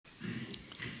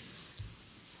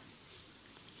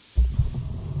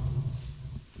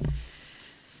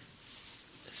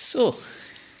So,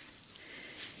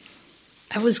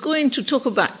 I was going to talk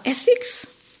about ethics,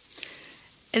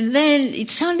 and then it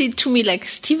sounded to me like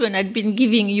Stephen had been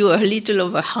giving you a little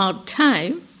of a hard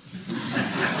time.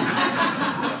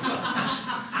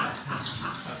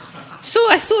 So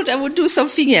I thought I would do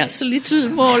something else, a little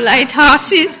more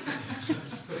light-hearted,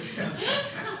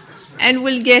 and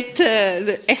we'll get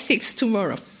the ethics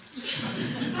tomorrow.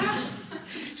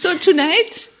 So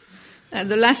tonight, at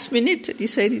the last minute, I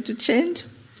decided to change.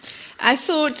 I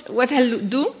thought what I'll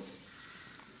do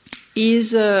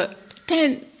is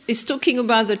talking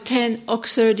about the 10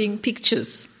 ox-herding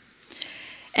pictures.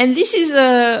 And this is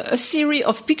a series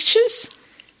of pictures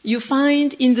you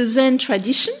find in the Zen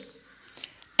tradition.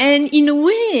 And in a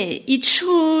way, it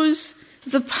shows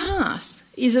the path,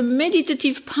 is a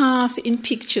meditative path in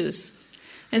pictures.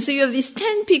 And so you have these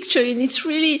 10 pictures, and it's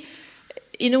really,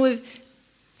 in a way,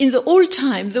 in the old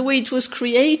time, the way it was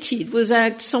created was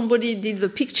that somebody did the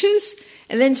pictures,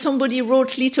 and then somebody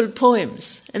wrote little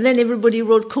poems, and then everybody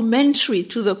wrote commentary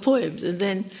to the poems.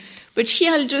 But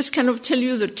here I'll just kind of tell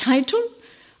you the title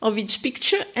of each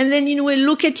picture, and then in a way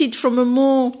look at it from a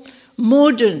more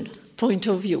modern point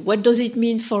of view. What does it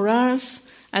mean for us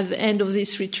at the end of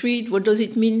this retreat? What does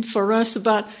it mean for us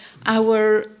about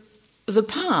the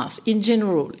path in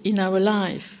general in our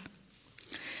life?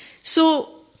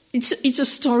 So it's a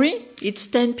story. It's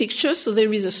 10 pictures, so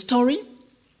there is a story.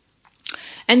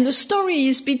 And the story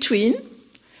is between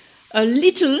a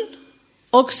little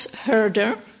ox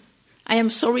herder. I am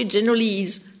sorry, generally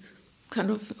he's kind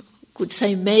of, could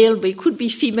say male, but it could be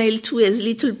female too, has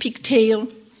little pigtail.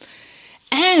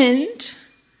 And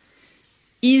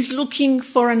he's looking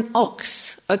for an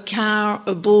ox, a cow,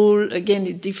 a bull, again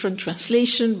a different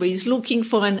translation, but he's looking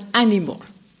for an animal.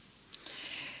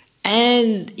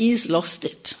 And he's lost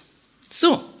it.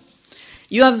 So,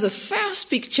 you have the first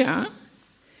picture,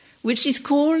 which is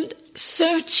called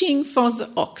Searching for the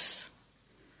Ox.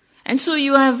 And so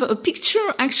you have a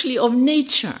picture actually of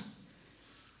nature.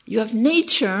 You have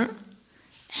nature,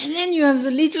 and then you have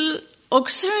the little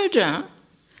ox herder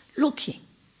looking,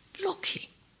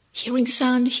 hearing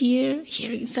sound here,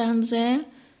 hearing sound there.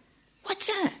 What's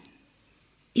that?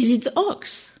 Is it the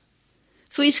ox?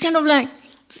 So it's kind of like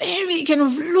very kind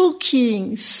of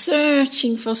looking,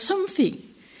 searching for something.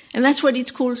 And that's what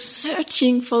it's called,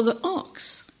 searching for the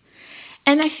ox.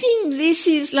 And I think this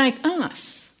is like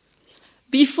us.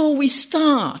 Before we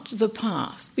start the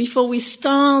path, before we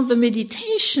start the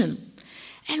meditation,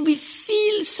 and we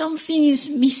feel something is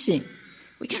missing,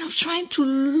 we're kind of trying to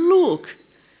look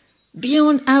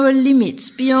beyond our limits,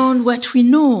 beyond what we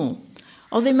know.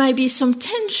 Or there might be some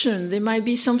tension, there might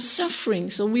be some suffering,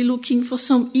 so we're looking for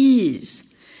some ease.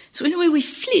 So in a way we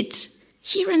flit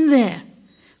here and there.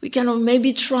 We kind of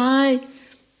maybe try,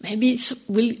 that's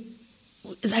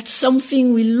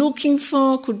something we're looking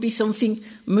for, could be something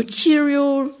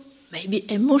material, maybe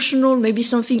emotional, maybe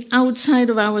something outside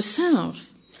of ourselves.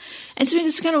 And so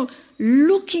it's kind of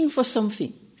looking for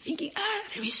something, thinking,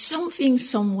 there is something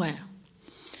somewhere.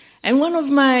 And one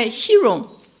of my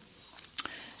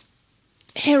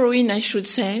heroine, I should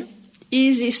say,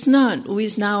 is this nun who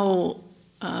is now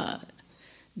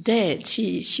dead.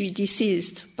 She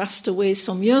deceased, passed away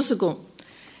some years ago.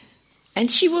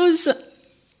 And she was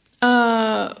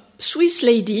a Swiss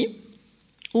lady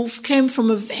who came from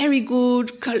a very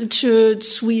good, cultured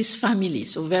Swiss family,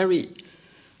 so very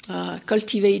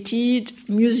cultivated,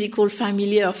 musical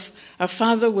family. Her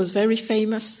father was very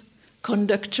famous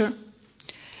conductor.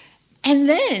 And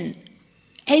then,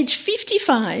 age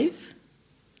 55,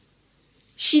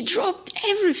 she dropped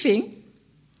everything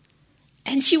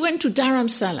and she went to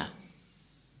Dharamsala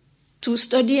to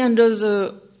study under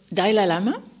the Dalai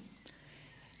Lama.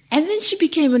 And then she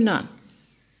became a nun.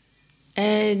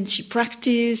 And she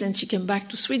practiced, and she came back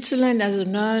to Switzerland as a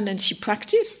nun, and she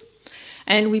practiced.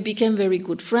 And we became very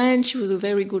good friends. She was a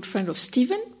very good friend of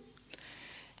Stephen.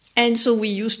 And so we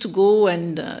used to go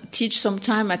and teach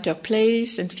sometime at her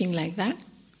place and things like that.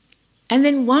 And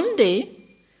then one day,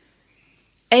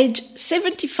 age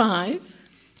 75,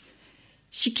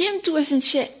 she came to us and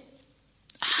said,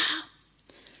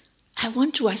 I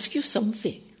want to ask you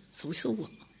something. So we thought,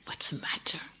 what's the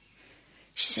matter?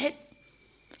 She said,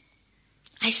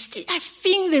 I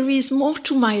think there is more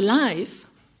to my life,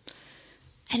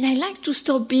 and I like to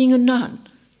stop being a nun.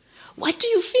 What do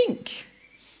you think?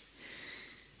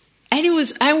 And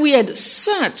we had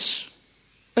such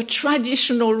a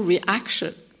traditional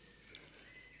reaction.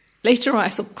 Later on, I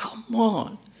thought, come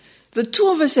on. The two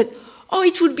of us said,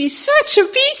 it would be such a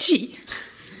pity.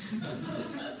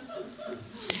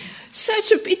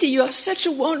 Such a pity. You are such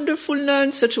a wonderful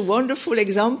nun, such a wonderful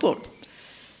example.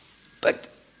 But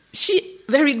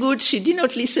very good, she did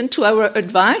not listen to our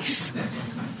advice,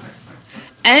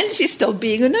 and she stopped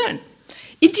being a nun.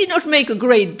 It did not make a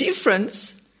great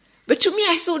difference, but to me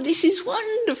I thought this is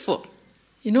wonderful.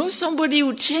 Somebody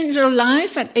who changed her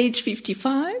life at age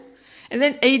 55, and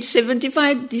then age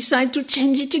 75 decide to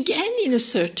change it again in a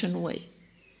certain way.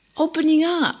 Opening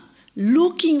up,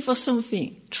 looking for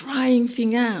something, trying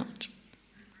things out.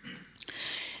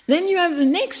 Then you have the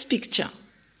next picture.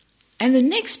 And the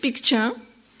next picture,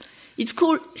 it's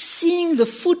called Seeing the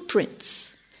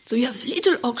Footprints. So you have the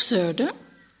little ox herder,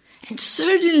 and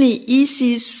suddenly he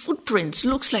sees footprints.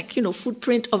 Looks like,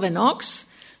 footprint of an ox,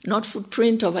 not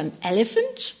footprint of an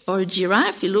elephant or a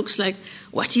giraffe. It looks like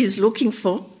what he is looking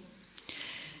for.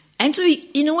 And so,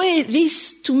 in a way,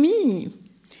 this, to me,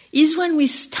 is when we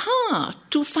start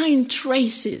to find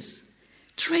traces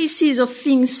of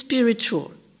things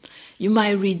spiritual. You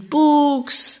might read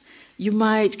books, you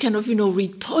might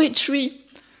read poetry.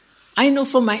 I know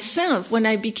for myself, when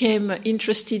I became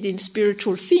interested in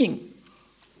spiritual things,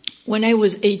 when I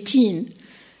was 18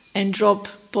 and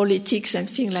dropped politics and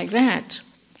things like that,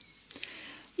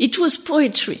 it was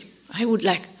poetry. I would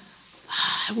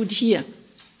hear,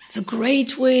 the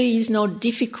great way is not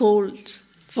difficult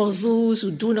for those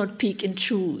who do not pick and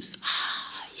choose.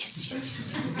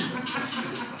 Yes.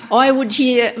 Or I would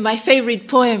hear my favorite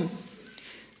poem,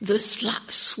 the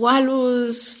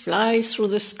swallows fly through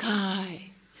the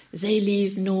sky, they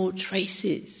leave no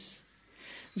traces.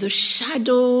 The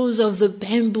shadows of the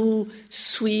bamboo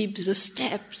sweep the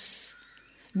steps,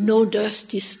 no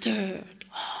dust is stirred.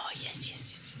 Oh,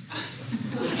 yes.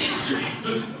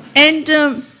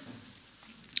 And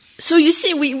so you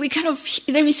see, we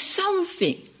there is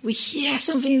something. We hear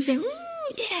something and think,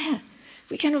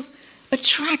 we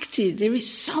attracted. There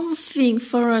is something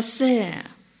for us there.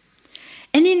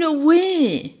 And in a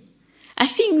way, I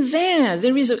think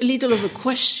there is a little of a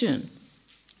question.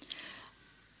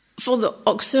 For the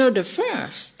ox herder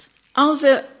first, are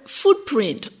the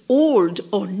footprint old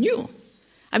or new?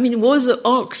 I mean, was the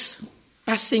ox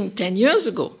passing 10 years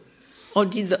ago? Or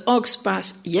did the ox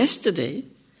pass yesterday?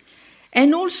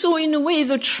 And also, in a way,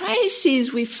 the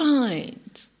traces we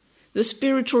find, the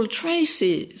spiritual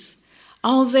traces,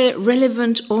 are they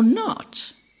relevant or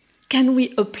not? Can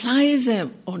we apply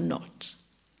them or not?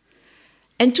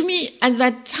 And to me, at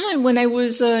that time, when I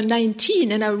was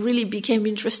 19 and I really became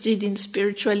interested in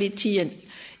spirituality, and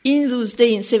in those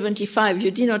days, in 75,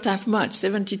 you did not have much.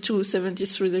 72,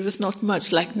 73, there was not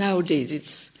much. Like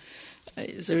nowadays,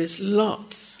 there is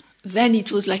lots. Then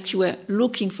it was like you were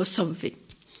looking for something.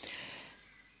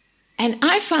 And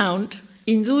I found,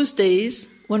 in those days,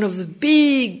 one of the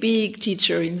big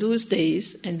teachers in those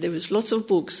days, and there was lots of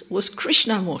books, was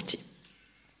Krishnamurti.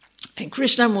 And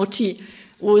Krishnamurti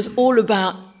was all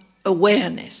about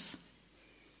awareness.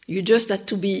 You just had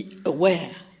to be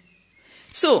aware.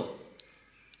 So,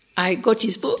 I got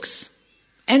his books,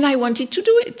 and I wanted to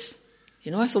do it.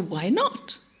 I thought, why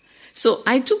not? So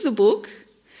I took the book,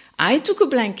 I took a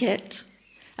blanket,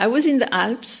 I was in the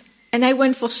Alps, and I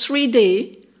went for 3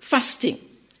 days fasting.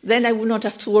 Then I would not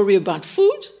have to worry about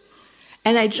food,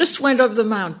 and I just went up the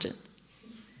mountain.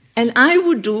 And I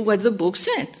would do what the book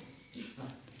said.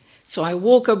 So I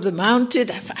walked up the mountain,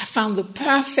 I found the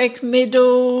perfect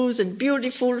meadows and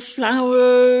beautiful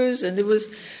flowers, and there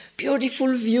was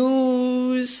beautiful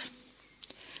views.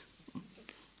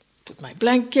 Put my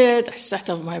blanket, I sat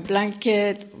on my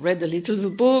blanket, read a little of the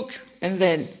book, and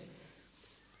then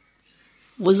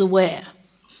was aware.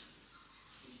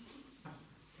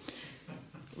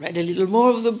 Read a little more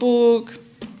of the book,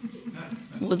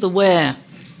 was aware.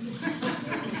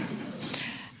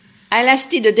 I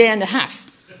lasted a day and a half,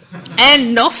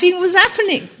 and nothing was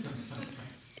happening.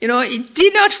 It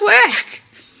did not work.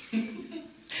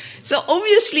 So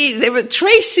obviously there were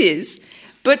traces,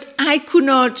 but I could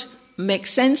not make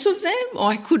sense of them, or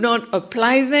I could not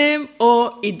apply them,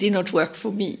 or it did not work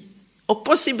for me. Or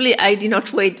possibly I did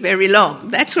not wait very long.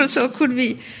 That also could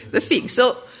be the thing.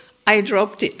 So I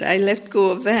dropped it. I let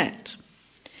go of that.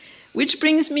 Which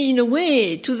brings me, in a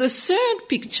way, to the third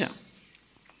picture.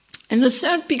 And the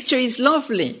third picture is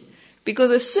lovely,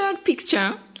 because the third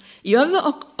picture, you have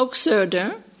the ox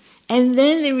herder, and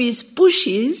then there is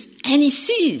bushes, and he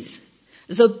sees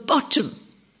the bottom,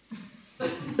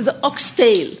 the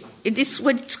oxtail. It is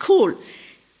what it's called,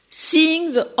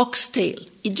 seeing the oxtail.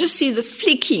 You just see the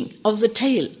flicking of the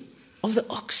tail of the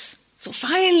ox. So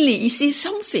finally, he sees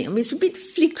something. I mean, it's a bit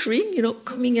flickering,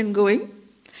 coming and going.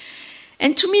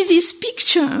 And to me, this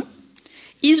picture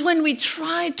is when we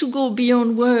try to go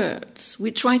beyond words.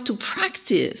 We try to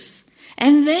practice.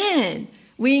 And then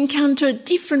we encounter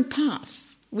different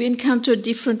paths. We encounter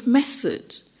different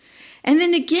methods. And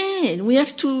then again, we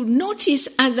have to notice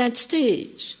at that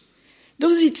stage,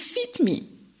 does it fit me?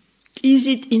 Is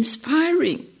it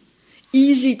inspiring?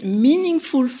 Is it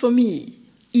meaningful for me?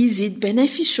 Is it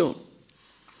beneficial?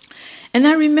 And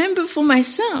I remember for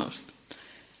myself,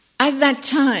 at that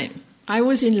time, I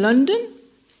was in London,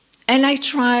 and I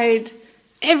tried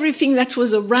everything that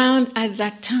was around at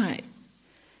that time.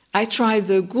 I tried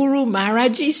the Guru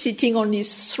Maharaji sitting on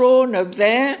his throne up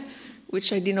there,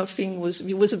 which I did not think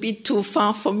was a bit too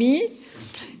far for me.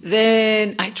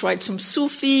 Then I tried some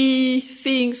Sufi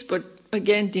things, but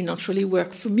again, did not really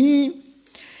work for me.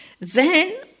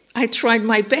 Then I tried,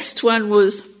 my best one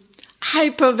was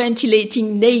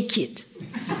hyperventilating naked.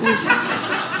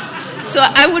 So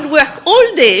I would work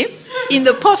all day in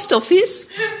the post office.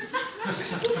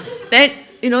 Then,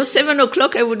 7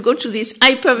 o'clock I would go to this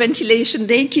hyperventilation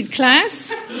naked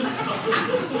class.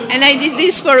 And I did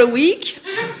this for a week.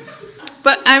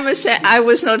 But I must say, I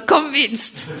was not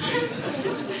convinced.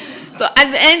 So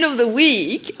at the end of the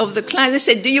week, of the class, they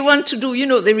said, do you want to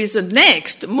do, there is a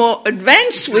next, more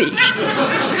advanced week.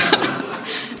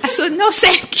 I said, no,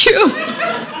 thank you.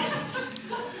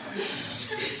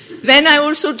 Then I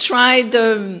also tried,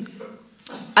 and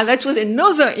that was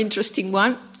another interesting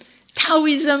one,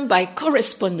 Taoism by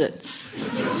correspondence.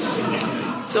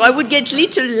 So I would get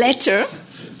little letter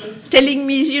telling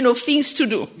me, things to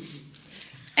do.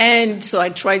 And so I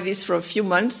tried this for a few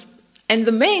months. And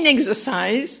the main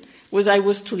exercise was I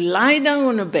was to lie down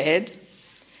on a bed,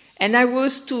 and I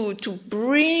was to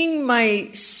bring my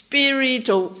spirit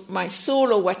or my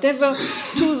soul or whatever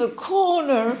to the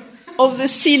corner of the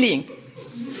ceiling,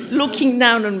 looking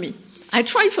down on me. I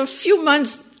tried for a few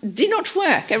months, did not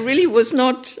work. It was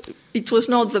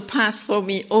not the path for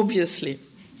me, obviously.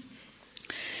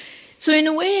 So in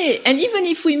a way, and even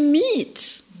if we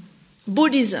meet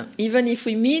Buddhism,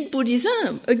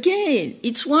 again,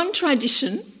 it's one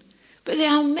tradition, but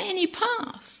there are many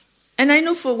paths. And I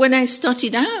know for when I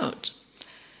started out,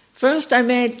 first I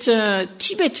met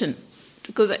Tibetan,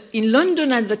 because in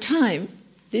London at the time,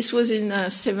 this was in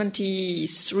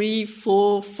 73,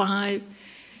 4, 5,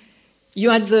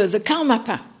 you had the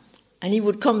Karmapa, and he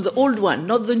would come, the old one,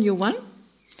 not the new one,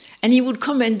 and he would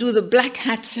come and do the black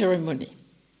hat ceremony.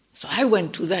 So I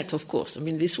went to that, of course.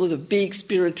 This was a big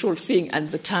spiritual thing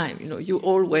at the time. You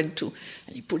all went to,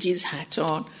 and he put his hat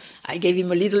on. I gave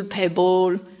him a little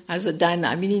pebble as a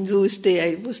dana. In those days,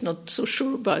 I was not so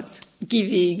sure about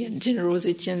giving and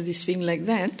generosity and this thing like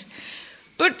that.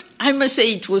 But I must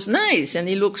say it was nice, and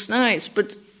it looks nice,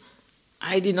 but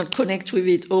I did not connect with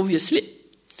it, obviously.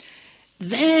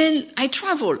 Then I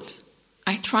traveled,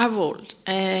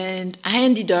 and I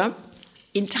ended up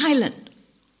in Thailand.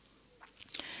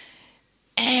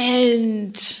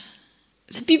 And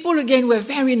the people, again, were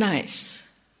very nice.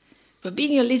 But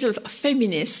being a little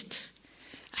feminist,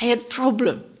 I had a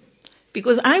problem.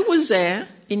 Because I was there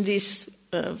in this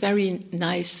very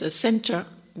nice center,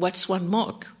 Wat Suan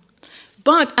Mok.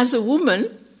 But as a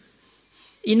woman,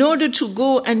 in order to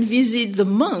go and visit the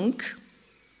monk,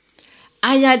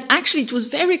 it was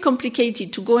very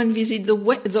complicated to go and visit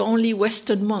the only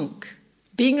Western monk.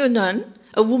 Being a nun,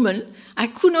 a woman, I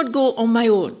could not go on my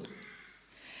own.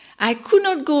 I could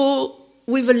not go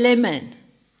with a layman,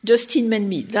 just him and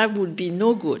me. That would be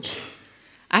no good.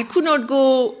 I could not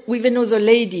go with another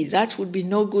lady. That would be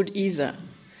no good either.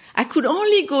 I could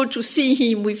only go to see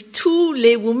him with 2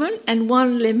 laywomen and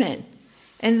 1 layman.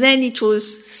 And then it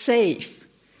was safe.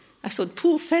 I thought,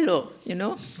 poor fellow,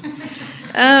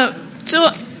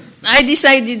 So I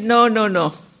decided,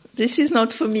 no. This is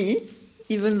not for me,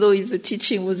 even though the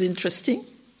teaching was interesting.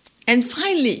 And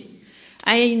finally,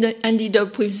 I ended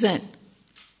up with Zen.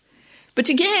 But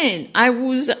again, I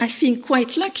was, I think,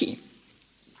 quite lucky,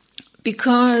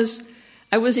 because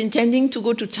I was intending to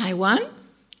go to Taiwan,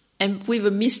 and with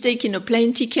a mistake in a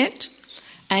plane ticket,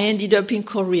 I ended up in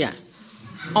Korea,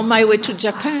 on my way to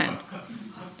Japan.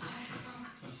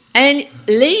 And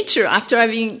later, after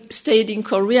having stayed in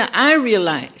Korea, I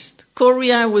realized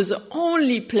Korea was the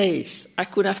only place I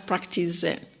could have practiced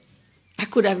Zen. I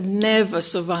could have never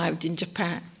survived in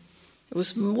Japan. It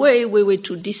was way, way, way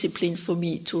too disciplined for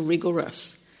me, too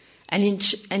rigorous. And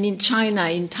in China,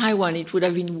 in Taiwan, it would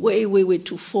have been way, way, way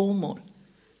too formal.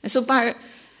 And so by,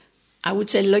 I would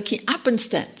say, lucky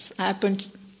happenstance, I happened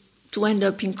to end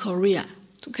up in Korea,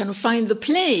 to kind of find the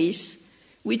place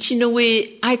which, in a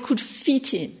way, I could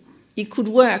fit in. It could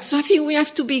work. So I think we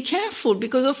have to be careful,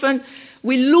 because often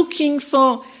we're looking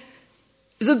for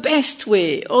the best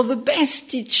way, or the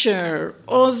best teacher,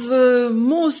 or the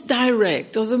most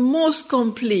direct, or the most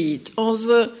complete,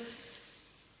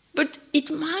 but it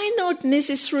might not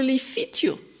necessarily fit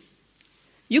you.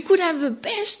 You could have the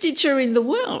best teacher in the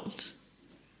world,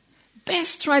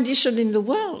 best tradition in the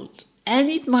world, and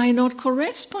it might not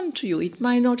correspond to you. It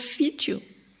might not fit you.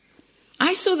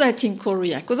 I saw that in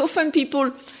Korea, because often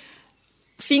people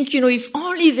think, if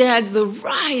only they had the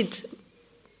right,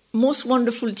 most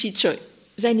wonderful teacher,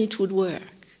 then it would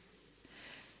work.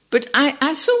 But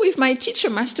I saw with my teacher,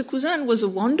 Master Kuzan was a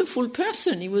wonderful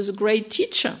person. He was a great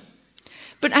teacher.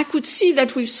 But I could see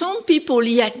that with some people,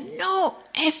 he had no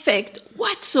effect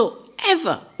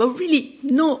whatsoever, but really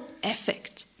no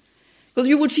effect. Because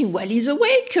you would think, well, he's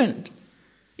awakened.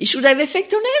 He should have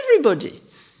effect on everybody.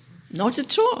 Not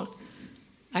at all.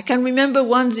 I can remember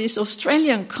once this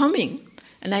Australian coming,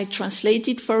 and I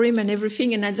translated for him and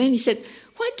everything, and then he said,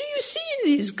 what do you see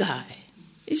in this guy?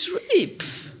 He's really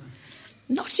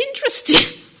not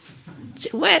interesting. I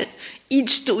said, well,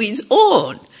 each to his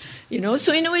own.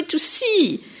 So in a way to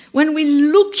see, when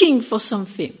we're looking for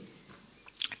something,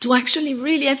 to actually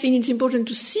really, I think it's important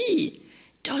to see,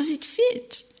 does it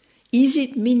fit? Is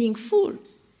it meaningful?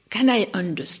 Can I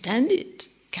understand it?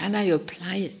 Can I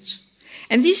apply it?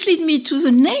 And this leads me to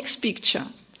the next picture,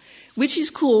 which is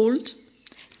called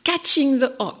Catching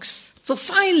the Ox. So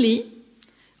finally,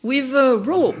 with a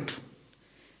rope,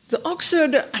 the ox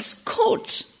herder has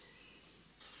caught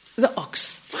the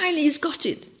ox. Finally, he's got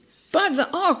it. But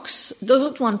the ox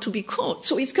doesn't want to be caught,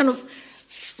 so it's kind of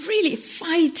really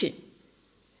fighting.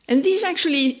 And this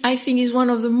actually, I think, is one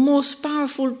of the most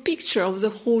powerful pictures of the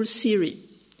whole series.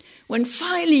 When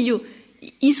finally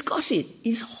he's got it,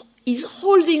 he's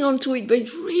holding on to it, but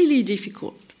it's really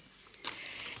difficult.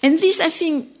 And this, I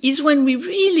think, is when we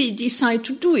really decide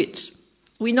to do it.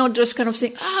 We're not just kind of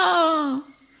saying,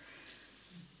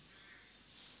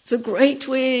 the great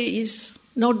way is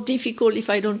not difficult if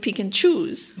I don't pick and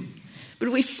choose. But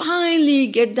we finally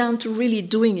get down to really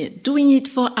doing it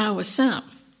for ourselves.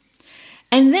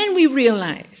 And then we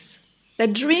realize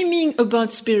that dreaming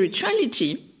about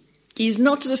spirituality is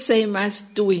not the same as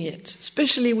doing it,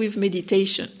 especially with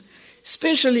meditation,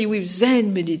 especially with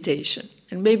Zen meditation.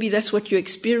 And maybe that's what you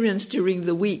experience during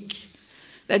the week.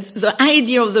 That the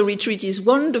idea of the retreat is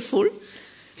wonderful,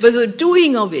 but the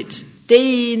doing of it,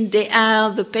 day in, day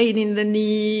out, the pain in the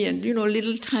knee, and,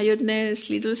 little tiredness,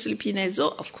 little sleepiness.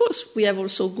 Oh, of course, we have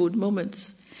also good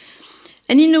moments.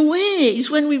 And in a way, it's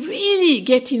when we really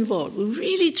get involved, we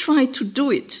really try to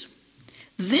do it.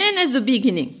 Then at the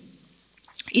beginning,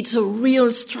 it's a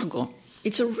real struggle.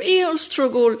 It's a real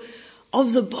struggle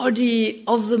of the body,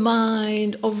 of the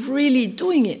mind, of really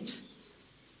doing it.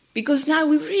 Because now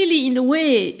we really, in a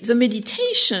way, the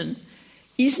meditation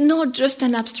is not just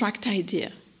an abstract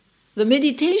idea. The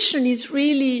meditation is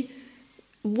really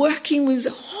working with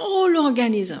the whole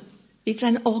organism. It's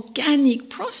an organic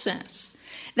process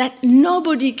that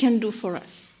nobody can do for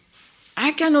us.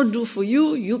 I cannot do for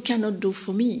you, you cannot do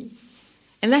for me.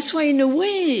 And that's why, in a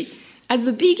way, at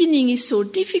the beginning it's so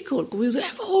difficult. We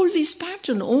have all these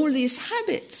patterns, all these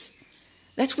habits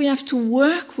that we have to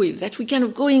work with, that we kind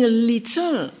of going a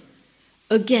little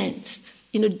against,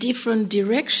 in a different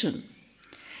direction.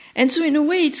 And so in a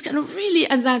way it's kind of really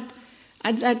at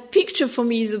that picture for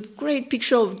me is a great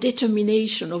picture of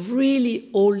determination, of really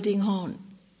holding on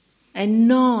and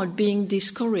not being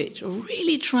discouraged, of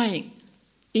really trying,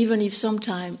 even if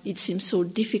sometimes it seems so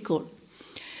difficult.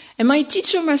 And my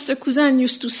teacher, Master Kuzan,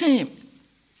 used to say,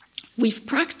 with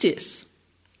practice,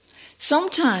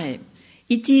 sometimes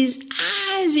it is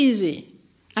as easy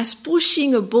as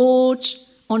pushing a boat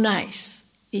on ice.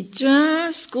 It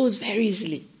just goes very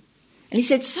easily. And he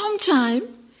said, sometimes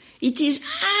it is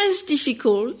as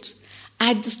difficult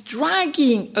as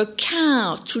dragging a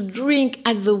cow to drink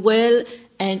at the well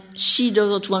and she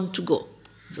doesn't want to go.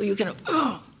 So you kind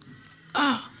of,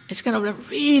 it's kind of like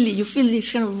really, you feel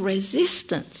this kind of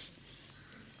resistance.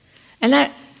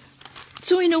 And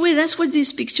so in a way, that's what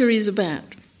this picture is about.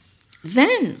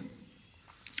 Then,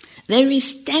 there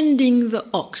is tending the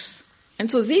ox. And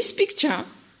so this picture,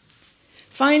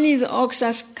 finally the ox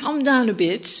has come down a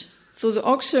bit. So the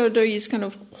ox herder is kind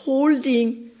of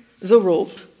holding the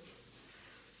rope,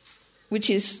 which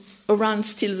is around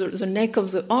still the neck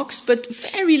of the ox, but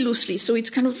very loosely. So it's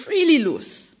kind of really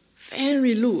loose,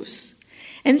 very loose.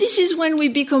 And this is when we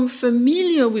become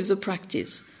familiar with the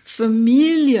practice,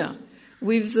 familiar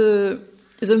with the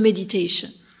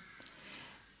meditation.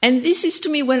 And this is to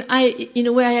me when I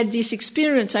had this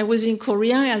experience. I was in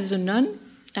Korea as a nun,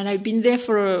 and I'd been there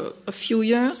for a few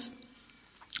years.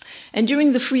 And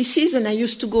during the free season, I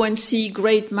used to go and see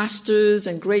great masters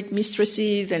and great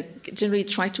mistresses and generally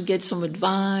try to get some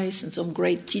advice and some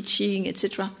great teaching,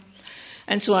 etc.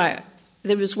 And so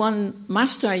there was one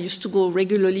master I used to go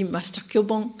regularly, Master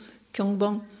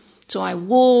Kyongbong, So I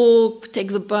walk,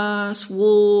 take the bus,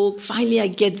 walk. Finally, I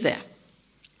get there.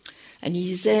 And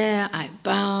he's there, I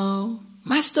bow.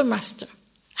 Master,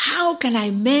 how can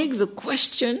I make the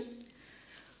question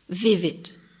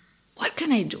vivid? What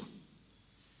can I do?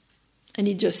 And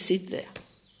he just sits there.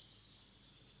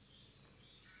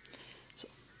 So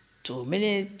 2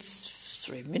 minutes,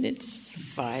 3 minutes,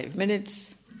 5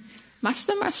 minutes.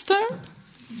 Master,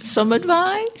 some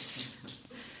advice?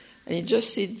 And he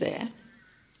just sits there.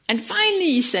 And finally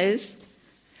he says,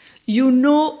 you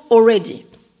know already.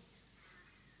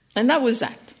 And that was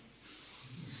that.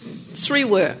 3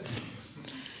 words.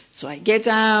 So I get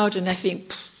out and I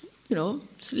think,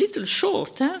 it's a little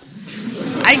short, huh?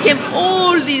 I came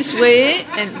all this way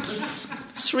and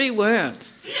 3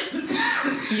 words.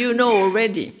 You know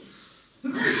already.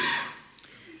 And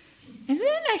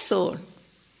then I thought,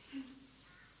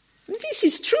 this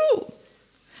is true.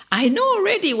 I know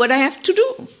already what I have to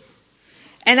do.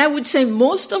 And I would say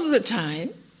most of the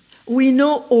time, we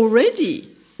know already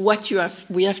what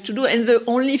we have to do, and the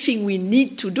only thing we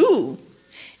need to do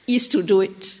is to do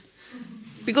it.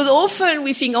 Because often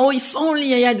we think, if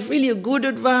only I had really a good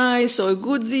advice, or a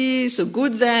good this, or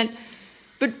good that.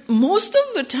 But most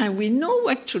of the time we know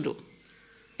what to do.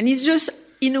 And it's just,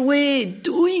 in a way,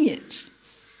 doing it.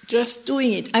 Just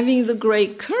doing it. Having the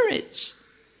great courage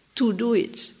to do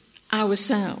it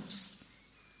ourselves.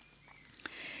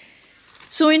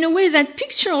 So in a way, that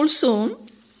picture also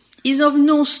is of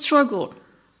no struggle.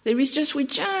 There is just, we're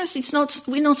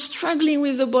not struggling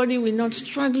with the body, we're not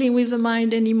struggling with the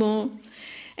mind anymore.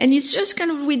 And it's just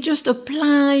we're just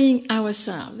applying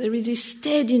ourselves. There is this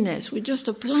steadiness, we're just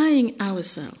applying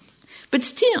ourselves. But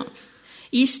still,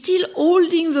 he's still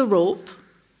holding the rope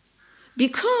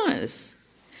because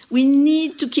we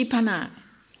need to keep an eye.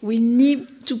 We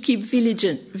need to keep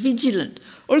vigilant.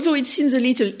 Although it seems a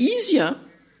little easier,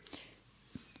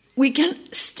 we can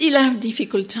still have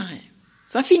difficult time.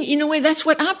 So I think, in a way, that's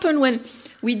what happened when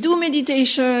we do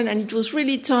meditation and it was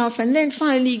really tough, and then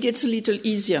finally it gets a little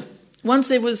easier. Once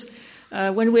there was,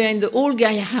 when we were in the old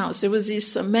Gaia House, there was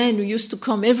this man who used to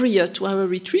come every year to our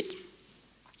retreat.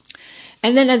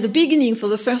 And then at the beginning, for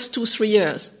the first 2-3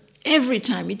 years, every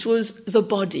time it was the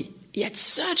body. He had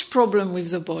such problem with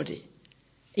the body.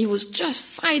 He was just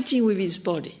fighting with his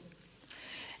body.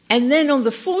 And then on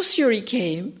the 4th year he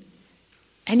came,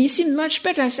 and he seemed much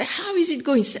better. I said, how is it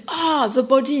going? He said, the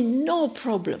body, no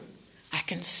problem. I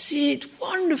can see it,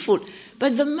 wonderful.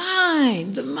 But the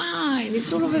mind,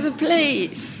 it's all over the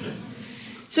place.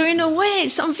 So in a way,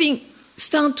 something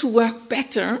started to work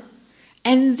better,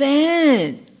 and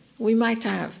then we might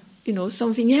have,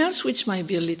 something else which might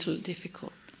be a little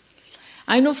difficult.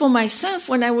 I know for myself,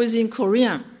 when I was in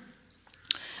Korea,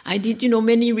 I did,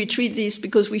 many retreats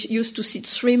because we used to sit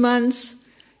 3 months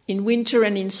in winter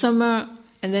and in summer,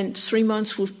 and then 3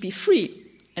 months would be free.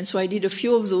 And so I did a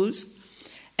few of those.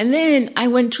 And then I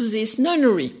went to this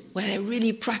nunnery where I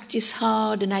really practiced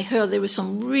hard, and I heard there were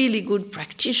some really good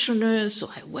practitioners, so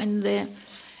I went there,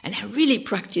 and I really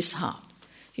practiced hard,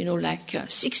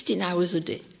 16 hours a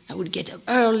day. I would get up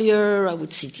earlier, I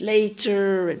would sit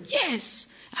later, and yes,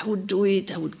 I would do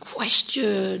it, I would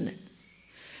question.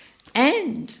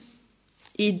 And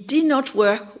it did not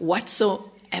work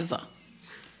whatsoever.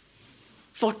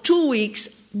 For 2 weeks,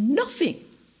 nothing.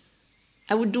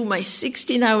 I would do my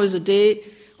 16 hours a day.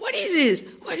 What is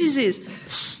this?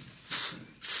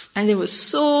 And there was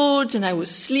salt, and I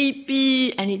was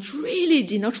sleepy, and it really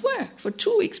did not work for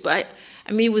 2 weeks. But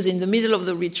it was in the middle of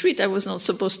the retreat. I was not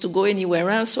supposed to go anywhere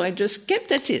else, so I just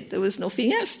kept at it. There was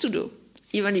nothing else to do,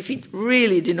 even if it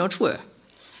really did not work.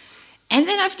 And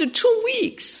then after 2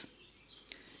 weeks,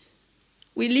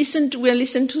 we listened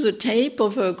to the tape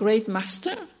of a great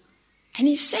master, and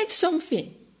he said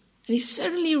something, and it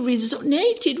suddenly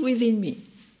resonated within me.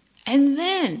 And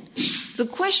then the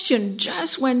question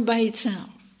just went by itself.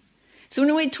 So in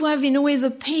a way, to have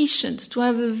the patience, to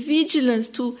have the vigilance,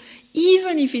 to,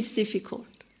 even if it's difficult,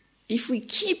 if we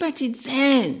keep at it,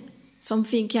 then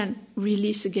something can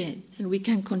release again, and we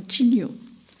can continue.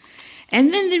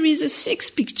 And then there is a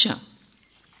 6th picture,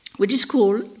 which is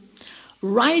called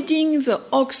riding the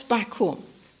ox back home.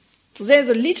 So there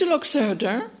the little ox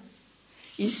herder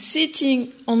is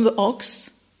sitting on the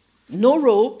ox, no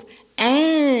rope,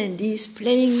 and he's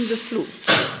playing the flute.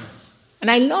 And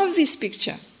I love this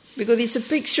picture because it's a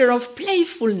picture of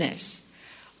playfulness,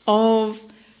 of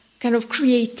kind of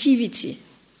creativity.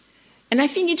 And I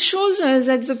think it shows us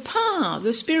that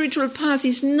the spiritual path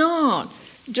is not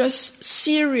just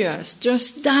serious,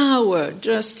 just dour,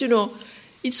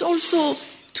 it's also,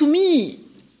 to me,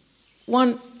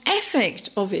 one effect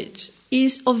of it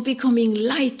is of becoming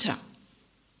lighter.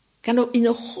 kind of in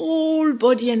a whole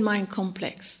body and mind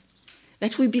complex,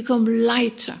 that we become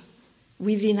lighter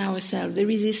within ourselves. There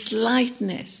is this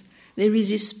lightness, there is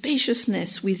this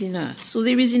spaciousness within us. So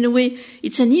there is, in a way,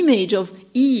 it's an image of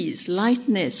ease,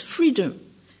 lightness, freedom,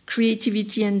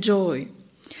 creativity and joy.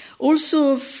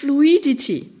 Also of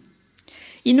fluidity.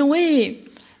 In a way,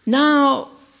 now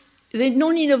there's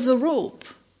no need of the rope.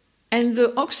 And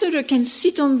the ox herder can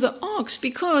sit on the ox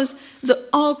because the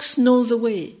ox knows the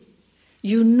way.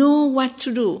 You know what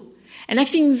to do. And I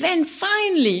think then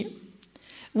finally,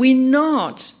 we're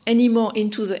not anymore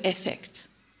into the effect.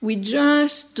 We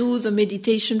just do the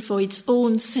meditation for its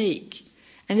own sake.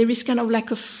 And there is kind of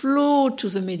like a flow to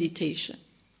the meditation.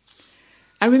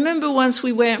 I remember once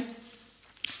we were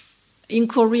in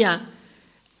Korea,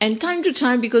 and time to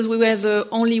time, because we were the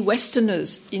only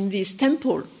Westerners in this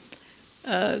temple,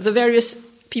 the various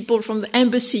people from the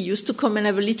embassy used to come and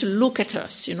have a little look at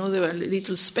us. You know, they were a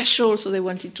little special, so they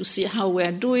wanted to see how we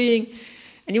are doing.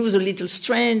 And it was a little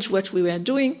strange what we were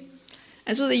doing.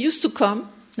 And so they used to come,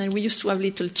 and we used to have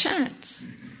little chats.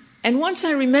 And once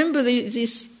I remember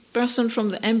this person from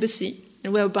the embassy,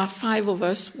 and there were about 5 of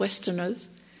us, Westerners,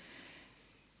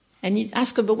 and he'd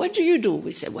ask her, but what do you do?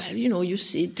 We said, well, you know, you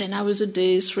sit 10 hours a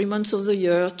day, 3 months of the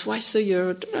year, twice a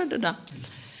year, da-da-da-da.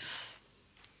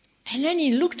 And then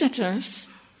he looked at us,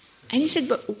 and he said,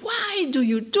 but why do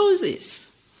you do this?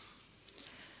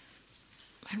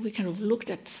 And we kind of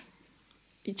looked at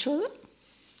each other.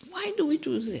 Why do we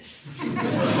do this?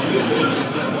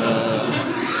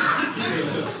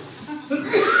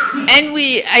 And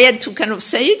I had to kind of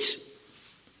say it,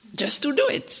 just to do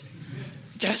it.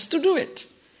 Just to do it.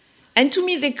 And to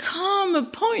me, there come a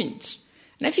point,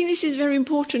 and I think this is very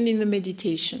important in the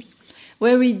meditation,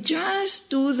 where we just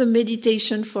do the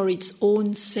meditation for its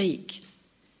own sake.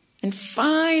 And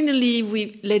finally,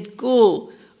 we let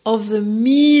go of the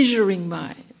measuring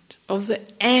mind, of the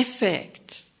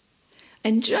effect,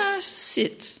 and just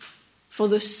sit for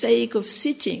the sake of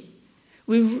sitting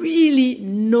with really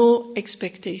no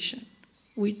expectation.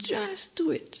 We just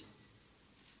do it.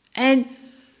 And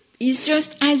it's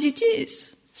just as it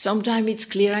is. Sometimes it's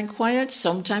clear and quiet,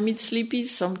 sometimes it's sleepy,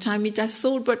 sometimes it has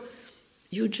thought, but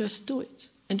you just do it.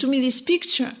 And to me, this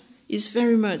picture is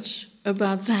very much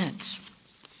about that.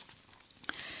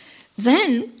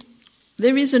 Then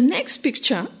there is a next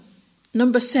picture,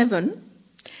 number 7,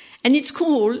 and it's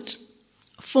called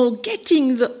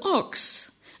Forgetting the Ox,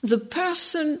 the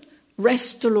person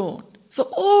rests alone.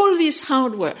 So all this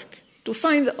hard work to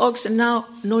find the ox, and now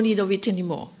no need of it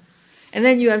anymore. And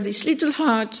then you have this little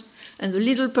heart and the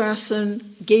little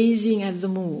person gazing at the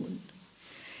moon.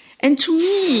 And to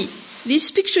me, this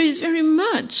picture is very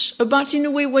much about, in a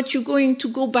way, what you're going to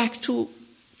go back to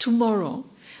tomorrow,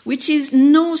 which is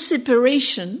no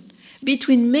separation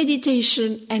between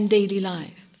meditation and daily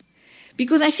life.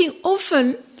 Because I think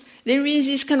often there is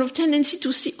this kind of tendency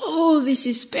to see, oh, this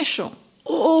is special,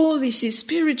 oh, this is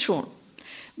spiritual.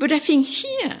 But I think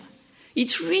here,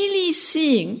 it's really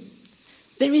seeing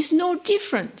there is no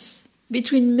difference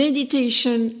between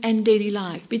meditation and daily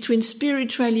life, between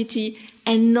spirituality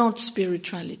and not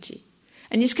spirituality.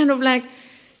 And it's kind of like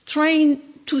trying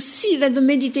to see that the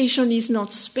meditation is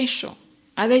not special.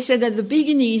 As I said at the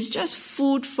beginning, it's just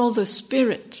food for the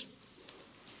spirit.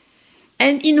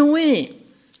 And in a way,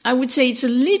 I would say it's a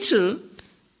little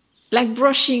like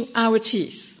brushing our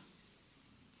teeth.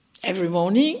 Every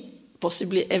morning,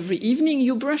 possibly every evening,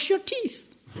 you brush your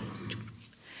teeth.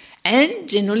 And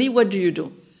generally, what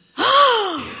do?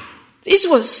 This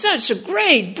was such a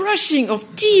great brushing of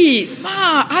teeth.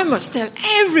 I must tell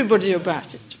everybody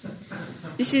about it.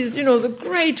 This is, the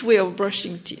great way of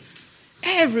brushing teeth.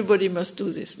 Everybody must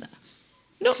do this now.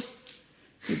 No.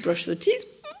 You brush the teeth,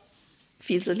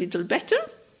 feels a little better.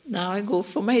 Now I go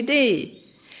for my day.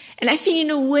 And I think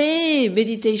in a way,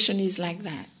 meditation is like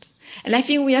that. And I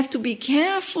think we have to be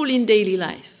careful in daily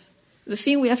life. The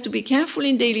thing we have to be careful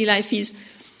in daily life is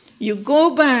you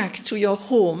go back to your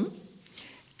home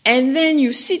and then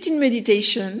you sit in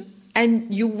meditation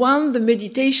and you want the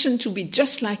meditation to be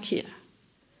just like here.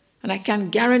 And I can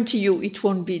guarantee you it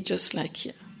won't be just like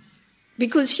here.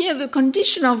 Because here the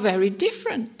conditions are very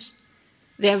different.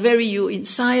 They are you in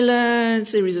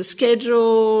silence, there is a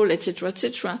schedule, etc.,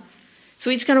 etc. So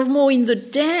it's kind of more in the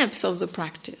depth of the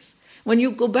practice. When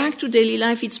you go back to daily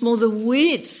life, it's more the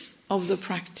width of the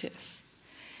practice.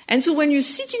 And so when you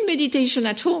sit in meditation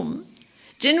at home,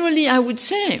 generally I would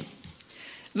say,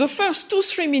 the first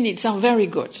 2-3 minutes are very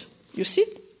good. You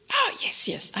sit?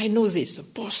 Yes, I know this. The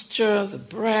posture, the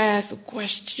breath, the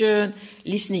question,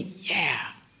 listening,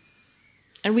 yeah.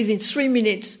 And within 3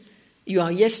 minutes, you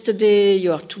are yesterday,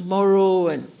 you are tomorrow,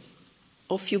 and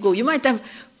off you go. You might have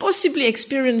possibly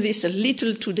experienced this a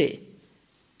little today,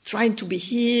 trying to be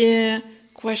here,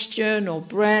 question or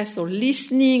breath or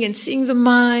listening and seeing the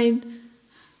mind,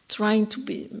 trying to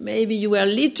be, maybe you were a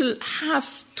little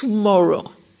half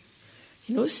tomorrow,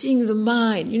 seeing the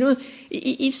mind.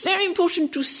 It's very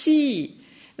important to see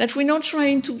that we're not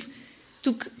trying to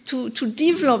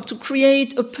develop, to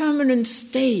create a permanent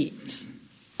state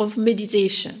of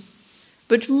meditation,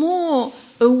 but more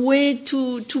a way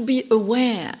to be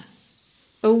aware,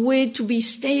 a way to be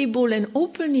stable and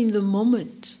open in the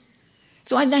moment.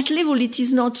 So at that level, it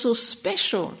is not so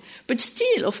special, but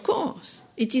still, of course,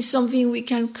 it is something we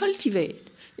can cultivate.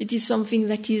 It is something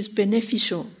that is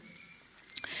beneficial.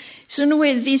 So in a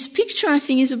way, this picture, I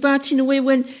think, is about, in a way,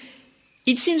 when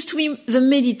it seems to me the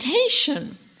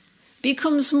meditation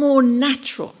becomes more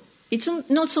natural. It's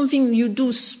not something you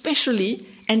do specially,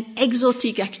 an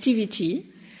exotic activity,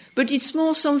 but it's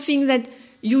more something that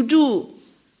you do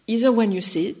either when you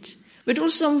sit, but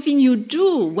also something you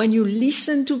do when you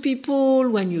listen to people,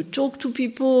 when you talk to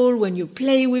people, when you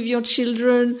play with your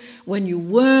children, when you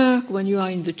work, when you are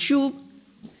in the tube.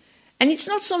 And it's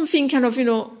not something kind of,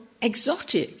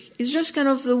 exotic. It's just kind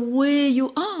of the way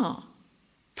you are,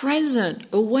 present,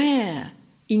 aware,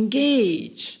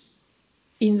 engaged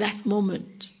in that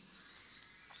moment.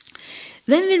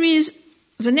 Then there is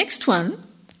the next one,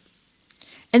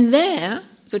 and there,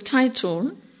 the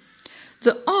title,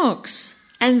 the ox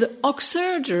and the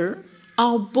oxherder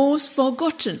are both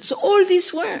forgotten. So all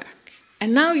this work,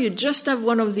 and now you just have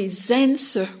one of these Zen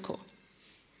circles,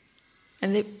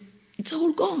 and it's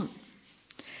all gone.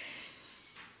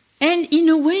 And in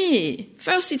a way,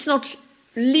 first it's not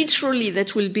literally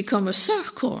that will become a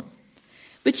circle,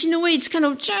 but in a way it's kind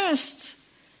of just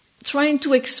trying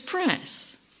to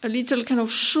express a little kind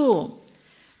of show,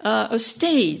 a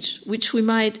stage which we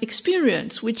might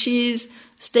experience, which is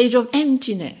a stage of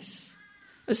emptiness,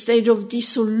 a stage of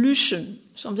dissolution.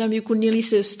 Sometimes you could nearly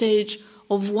say a stage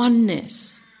of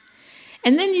oneness.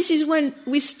 And then this is when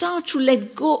we start to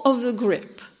let go of the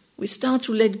grip. We start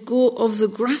to let go of the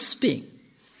grasping.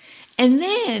 And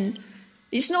then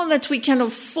it's not that we kind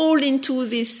of fall into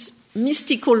this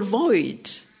mystical void,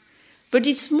 but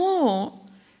it's more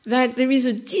that there is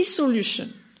a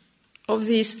dissolution of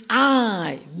this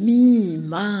I, me,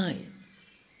 mine.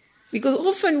 Because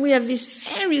often we have this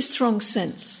very strong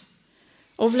sense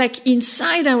of like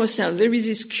inside ourselves there is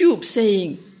this cube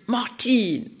saying,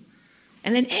 Martine.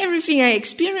 And then everything I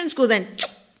experience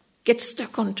gets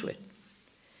stuck onto it.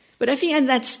 But I think at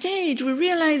that stage we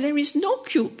realize there is no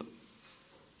cube.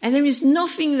 And there is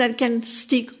nothing that can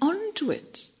stick onto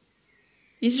it.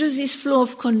 It's just this flow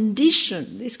of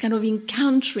condition, this kind of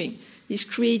encountering, this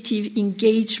creative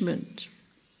engagement.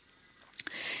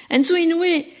 And so in a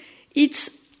way,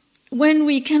 it's when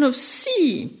we kind of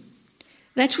see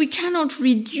that we cannot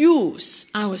reduce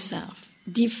ourselves,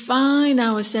 define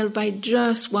ourselves by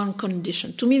just one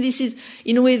condition. To me, this is,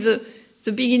 in a way, the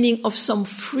beginning of some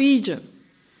freedom,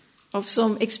 of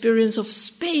some experience of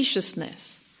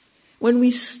spaciousness. When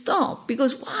we stop,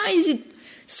 because why is it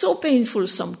so painful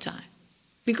sometimes?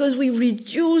 Because we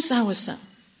reduce ourselves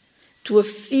to a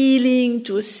feeling,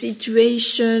 to a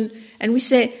situation, and we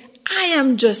say, I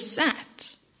am just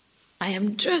that. I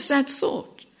am just that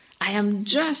thought. I am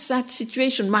just that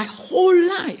situation. My whole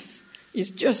life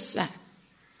is just that.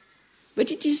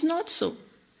 But it is not so.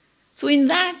 So in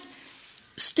that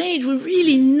stage, we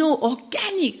really know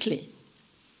organically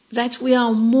that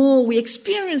we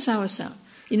experience ourselves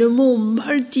in a more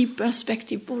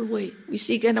multi-perspectival way. We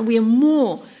see that we are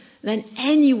more than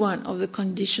any one of the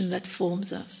conditions that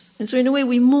forms us. And so in a way,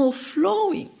 we're more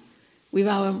flowing with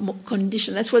our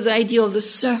condition. That's what the idea of the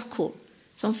circle,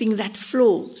 something that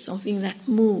flows, something that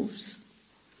moves.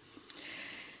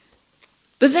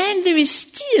 But then there is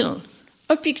still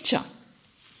a picture.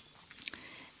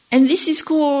 And this is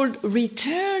called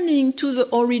returning to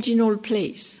the original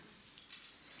place.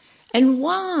 And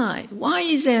why? Why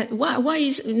is that? Why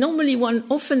is normally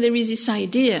often there is this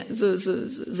idea,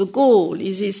 the goal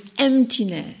is this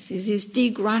emptiness, is this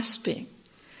degrasping.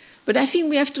 But I think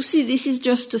we have to see this is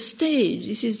just a stage,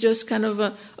 this is just kind of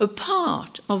a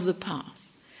part of the path.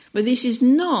 But this is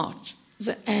not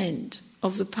the end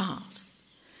of the path.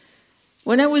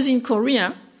 When I was in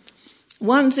Korea,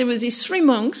 once there were these 3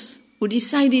 monks who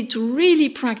decided to really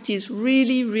practice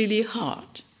really, really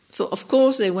hard. So, of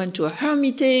course, they went to a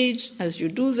hermitage, as you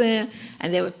do there,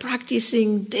 and they were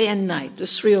practicing day and night, the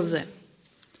 3 of them.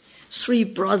 3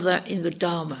 brothers in the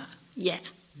Dharma. Yeah,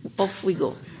 off we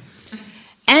go.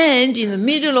 And in the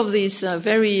middle of this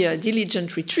very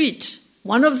diligent retreat,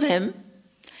 one of them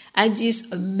had this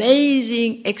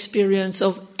amazing experience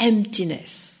of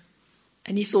emptiness.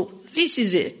 And he thought, this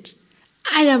is it.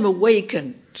 I am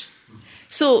awakened.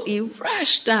 So he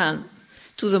rushed down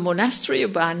to the monastery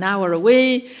about an hour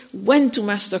away, went to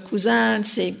Master Cousin,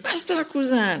 saying, Master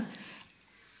Cousin,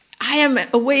 I am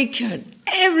awakened.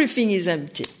 Everything is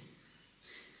empty.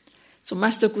 So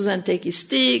Master Cousin take his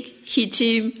stick, hit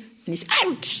him, and he's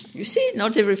out. You see,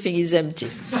 not everything is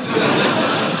empty.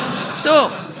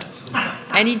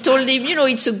 And he told him,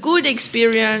 it's a good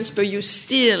experience, but you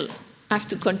still have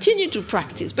to continue to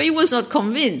practice. But he was not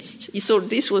convinced. He thought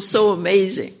this was so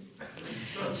amazing.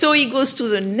 So he goes to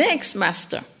the next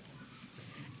master.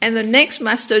 And the next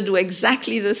master do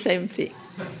exactly the same thing.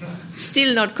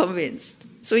 Still not convinced.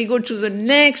 So he goes to the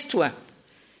next one.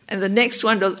 And the next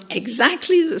one does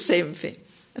exactly the same thing.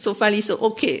 And so finally he thought,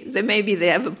 okay, maybe they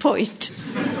have a point.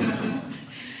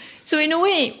 So in a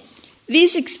way,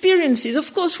 these experiences,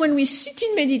 of course, when we sit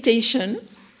in meditation,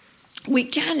 we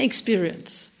can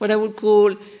experience what I would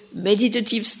call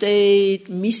meditative state,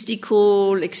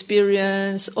 mystical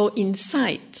experience, or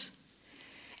insight.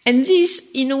 And this,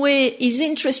 in a way, is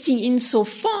interesting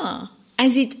insofar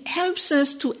as it helps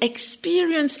us to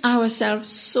experience ourselves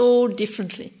so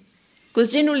differently.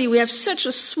 Because generally we have such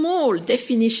a small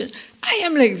definition. I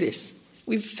am like this.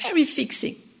 We're very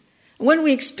fixing. When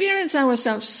we experience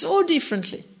ourselves so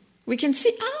differently, we can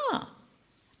see,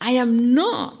 I am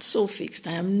not so fixed.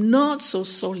 I am not so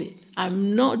solid.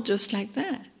 I'm not just like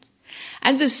that.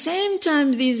 At the same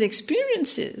time, these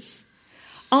experiences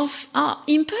are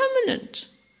impermanent.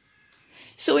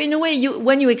 So in a way,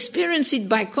 when you experience it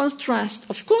by contrast,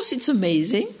 of course it's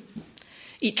amazing.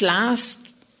 It lasts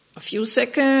a few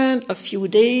seconds, a few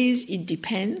days, it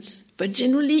depends. But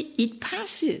generally, it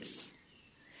passes.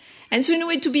 And so in a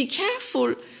way, to be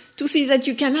careful to see that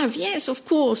you can have, yes, of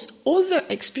course, other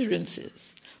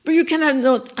experiences. But you cannot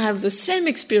not have the same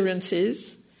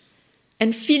experiences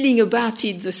and feeling about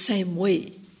it the same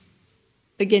way.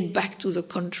 Again, back to the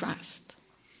contrast.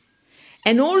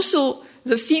 And also,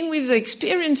 the thing with the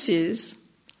experiences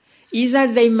is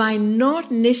that they might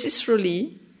not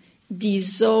necessarily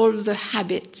dissolve the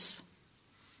habits.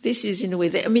 This is in a way,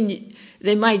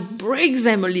 they might break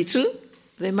them a little,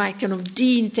 they might kind of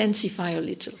de-intensify a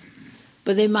little,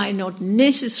 but they might not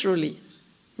necessarily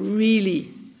really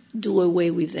do away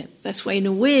with them. That's why in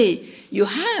a way you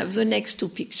have the next two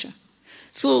pictures.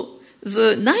 So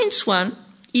the ninth one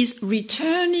is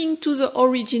returning to the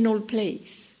original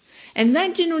place. And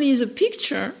that generally is a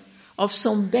picture of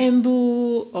some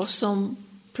bamboo or some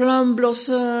plum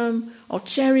blossom or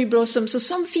cherry blossom, so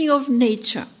something of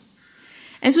nature.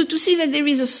 And so to see that there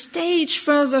is a stage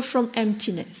further from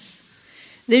emptiness.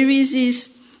 There is this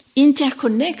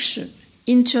interconnection,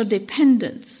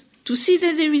 interdependence, to see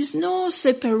that there is no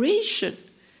separation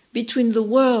between the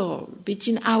world,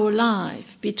 between our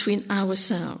life, between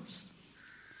ourselves.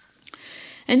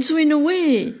 And so in a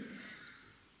way,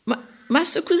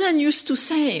 Master Cousin used to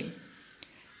say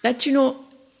that,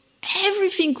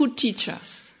 everything could teach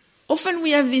us. Often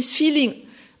we have this feeling,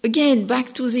 again,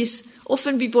 back to this,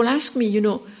 often people ask me,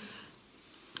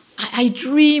 I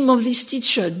dream of this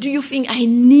teacher. Do you think I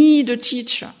need a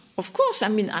teacher? Of course,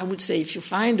 I would say if you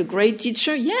find a great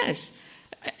teacher, yes.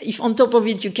 If on top of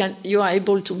it you are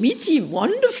able to meet him,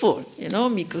 wonderful,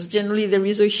 because generally there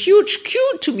is a huge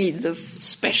queue to meet the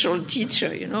special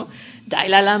teacher,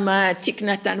 Dalai Lama, Thich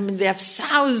Nhat Hanh, they have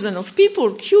thousands of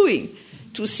people queuing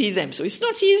to see them. So it's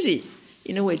not easy,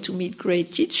 in a way, to meet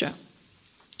great teacher.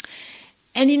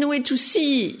 And in a way to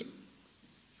see,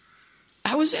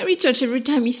 I was very touched every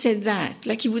time he said that.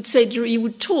 Like he would say, he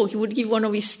would talk, he would give one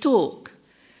of his talk.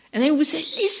 And then he would say,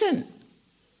 listen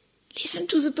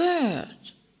to the bird.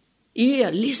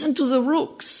 Here, listen to the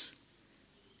rooks.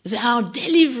 They are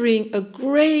delivering a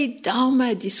great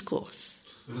Dharma discourse.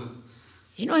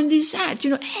 And this that,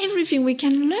 everything we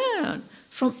can learn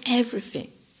from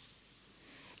everything.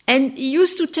 And he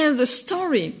used to tell the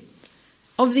story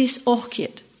of this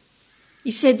orchid.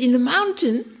 He said, in the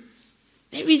mountain,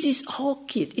 there is this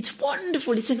orchid. It's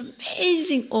wonderful. It's an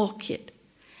amazing orchid.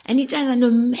 And it has an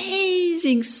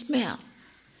amazing smell,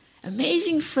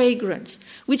 amazing fragrance,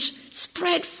 which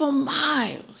spread for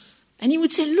miles. And he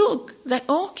would say, look, that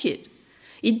orchid,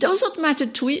 it doesn't matter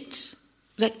to it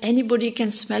that anybody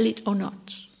can smell it or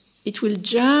not. It will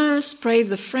just spread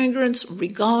the fragrance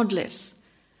regardless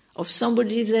of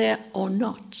somebody there or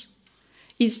not.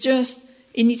 It's just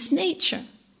in its nature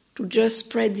to just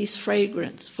spread this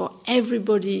fragrance for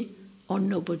everybody or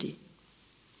nobody.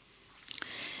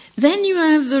 Then you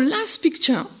have the last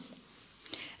picture,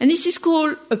 and this is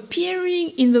called appearing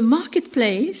in the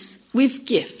marketplace with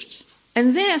gift.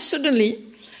 And there suddenly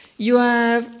you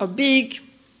have a big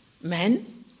man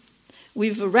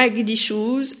with raggedy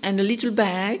shoes and a little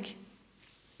bag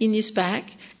in his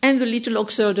back, and the little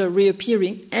oxherd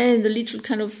reappearing, and the little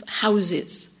kind of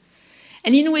houses.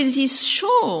 And in a way, this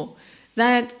shows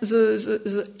that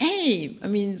the aim,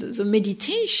 the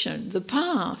meditation, the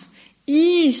path,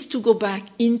 is to go back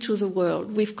into the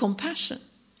world with compassion,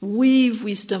 with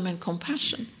wisdom and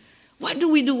compassion. Why do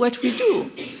we do what we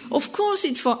do? Of course,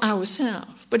 it's for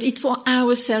ourselves, but it's for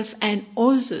ourselves and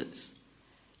others.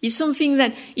 It's something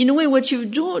that, in a way, what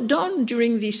you've done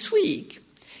during this week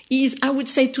is, I would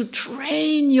say, to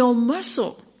train your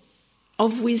muscle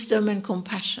of wisdom and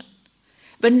compassion.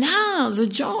 But now the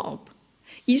job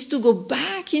is to go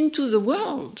back into the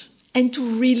world and to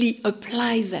really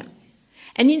apply them.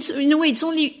 And in a way, it's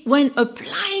only when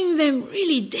applying them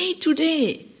really day to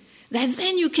day that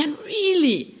then you can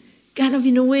really kind of,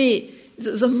 in a way,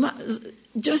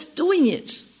 just doing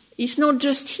it. It's not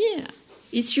just here.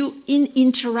 It's you in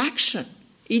interaction.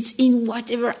 It's in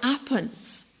whatever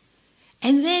happens.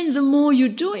 And then the more you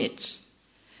do it,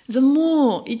 the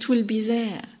more it will be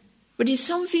there. But it's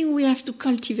something we have to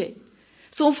cultivate.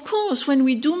 So, of course, when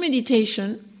we do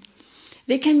meditation,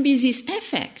 there can be this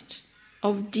effect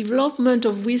of development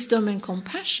of wisdom and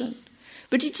compassion.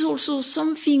 But it's also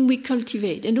something we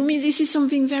cultivate. And to me, this is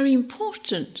something very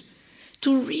important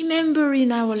to remember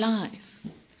in our life.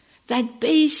 That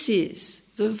basis,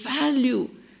 the value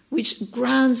which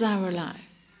grounds our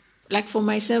life. Like for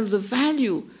myself, the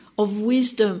value of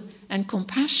wisdom and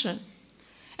compassion.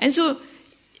 And so,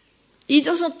 it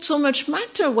doesn't so much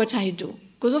matter what I do.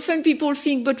 Because often people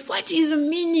think, but what is the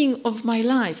meaning of my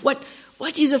life? What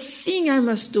is a thing I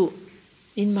must do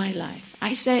in my life?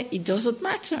 I say, it doesn't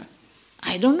matter.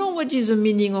 I don't know what is the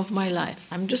meaning of my life.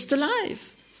 I'm just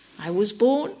alive. I was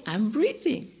born, I'm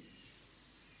breathing.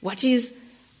 What is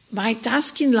my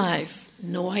task in life?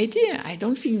 No idea. I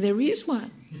don't think there is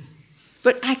one.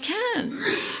 But I can.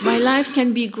 My life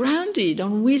can be grounded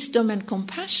on wisdom and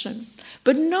compassion,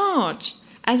 but not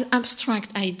as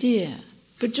abstract idea,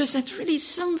 but just as really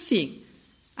something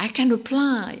I can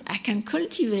apply, I can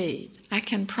cultivate, I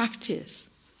can practice.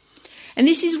 And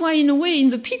this is why, in a way, in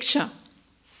the picture,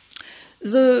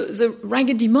 the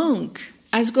raggedy monk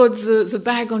has got the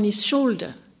bag on his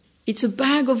shoulder. It's a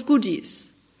bag of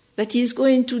goodies that he is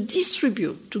going to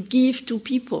distribute, to give to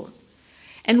people.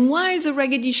 And why the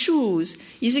raggedy shoes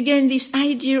is, again, this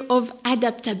idea of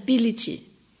adaptability,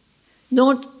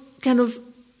 not kind of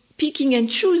picking and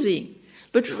choosing,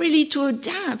 but really to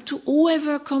adapt to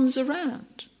whoever comes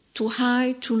around, to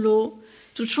high, to low,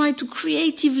 to try to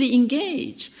creatively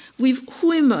engage with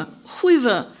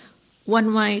whoever one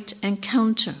might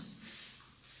encounter.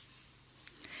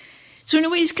 So in a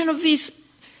way, it's kind of this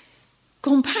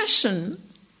compassion,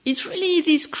 it's really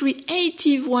this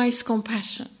creative, wise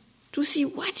compassion, to see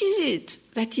what is it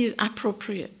that is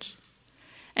appropriate.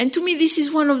 And to me, this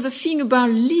is one of the things about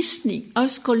listening,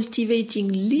 us cultivating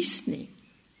listening,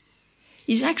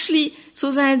 is actually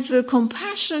so that the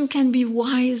compassion can be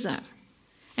wiser,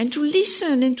 and to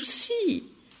listen and to see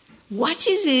what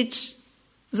is it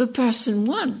the person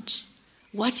wants,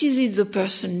 what is it the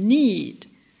person needs,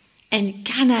 and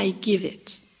can I give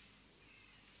it?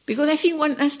 Because I think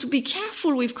one has to be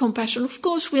careful with compassion. Of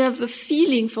course, we have the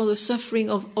feeling for the suffering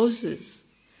of others.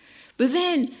 But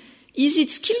then, is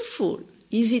it skillful?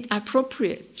 Is it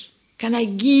appropriate? Can I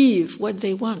give what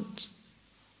they want?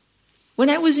 When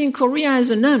I was in Korea as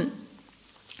a nun,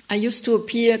 I used to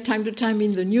appear time to time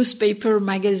in the newspaper,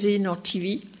 magazine, or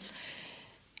TV.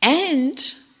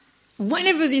 And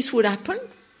whenever this would happen,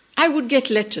 I would get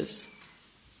letters.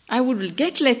 I would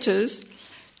get letters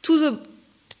to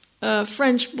the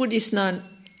French Buddhist nun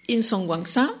in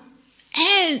Songwangsa,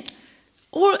 and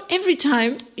every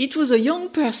time it was a young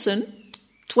person,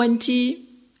 20,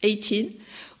 18,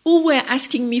 who were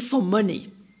asking me for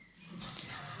money.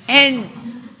 And,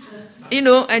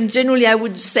 and generally I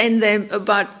would send them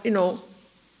about,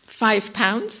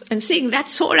 £5 and saying,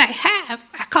 that's all I have.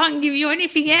 I can't give you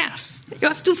anything else. You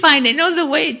have to find another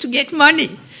way to get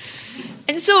money.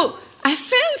 And so I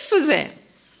felt for them,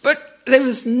 but there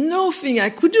was nothing I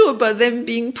could do about them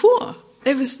being poor.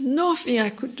 There was nothing I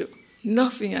could do.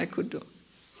 Nothing I could do.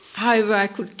 However, I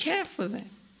could care for them.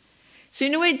 So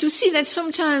in a way, to see that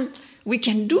sometimes we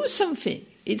can do something,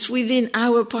 it's within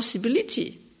our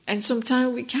possibility, and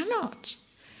sometimes we cannot.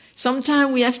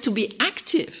 Sometimes we have to be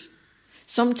active.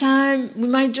 Sometimes we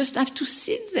might just have to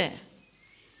sit there.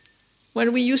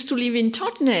 When we used to live in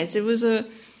Totnes, there was a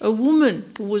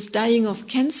woman who was dying of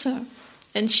cancer,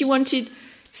 and she wanted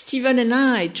Stephen and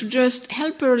I to just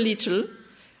help her a little,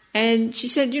 and she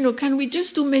said, can we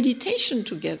just do meditation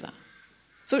together?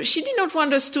 So she did not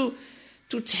want us to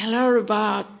tell her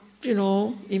about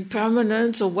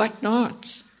impermanence or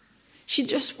whatnot. She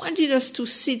just wanted us to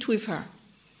sit with her.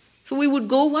 So we would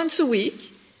go once a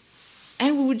week,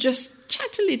 and we would just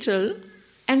chat a little,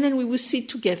 and then we would sit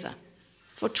together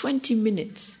for 20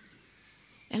 minutes.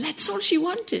 And that's all she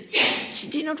wanted. She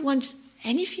did not want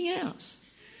anything else.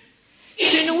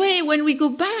 So in a way, when we go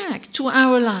back to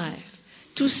our life,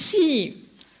 to see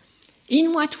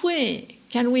in what way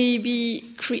can we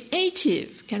be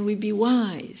creative, can we be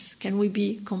wise, can we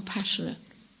be compassionate.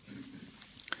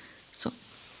 So,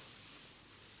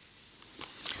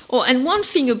 and one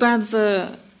thing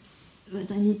that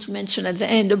I need to mention at the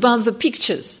end, about the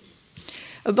pictures,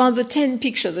 about the 10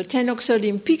 pictures, the 10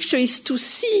 Oxydim picture, is to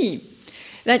see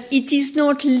that it is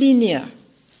not linear.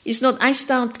 It's not I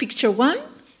start picture 1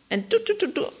 and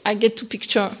I get to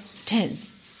picture 10.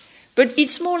 But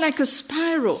it's more like a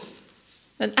spiral.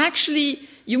 And actually,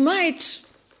 you might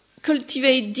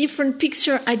cultivate different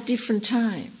picture at different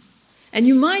time. And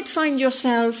you might find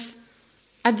yourself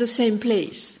at the same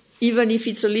place, even if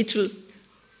it's a little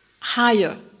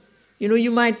higher.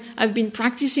 You might have been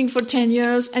practicing for 10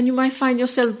 years, and you might find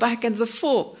yourself back at the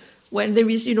 4, when there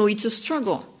is, it's a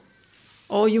struggle.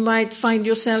 Or you might find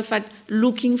yourself at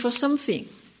looking for something.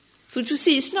 So to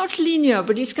see, it's not linear,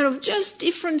 but it's kind of just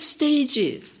different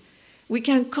stages. We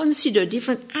can consider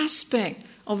different aspects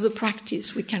of the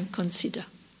practice we can consider.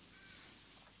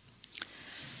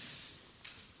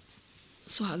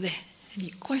 So are there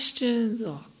any questions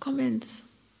or comments?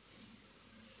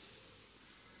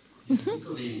 Have you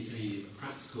got any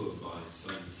practical advice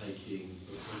on taking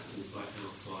the practice like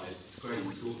outside? It's great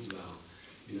you talked about,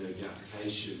 the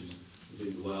application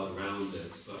within the world around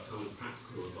us, but kind of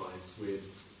practical advice with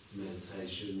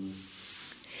meditations.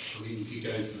 I mean, you could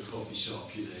go to the coffee shop,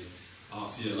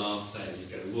 ask you a latte, and you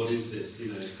go, what is this?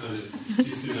 It's kind of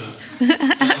just in a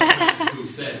practical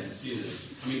sense,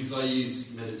 I mean, because I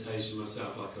use meditation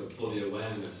myself like a body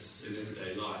awareness in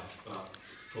everyday life, but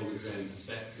from a Zen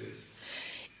perspective.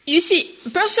 You see,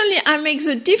 personally, I make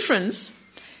the difference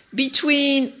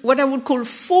between what I would call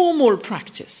formal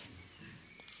practice.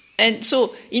 And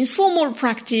so, in formal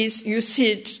practice, you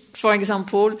sit, for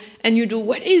example, and you do,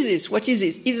 what is this? What is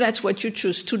this? If that's what you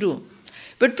choose to do.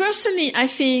 But personally, I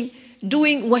think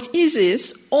doing what is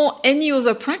this, or any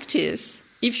other practice,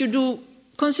 if you do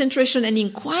concentration and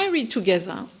inquiry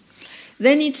together,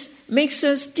 then it makes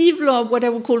us develop what I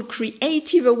would call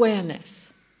creative awareness.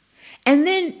 And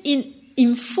then in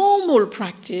informal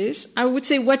practice, I would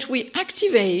say what we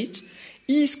activate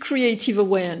is creative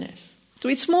awareness. So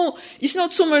it's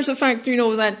not so much the fact,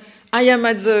 that I am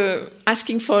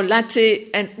asking for a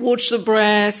latte and watch the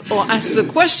breath or ask the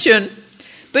question,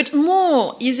 but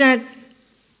more is that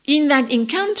in that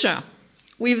encounter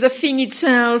with the thing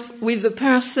itself, with the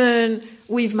person,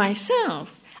 with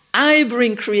myself, I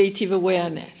bring creative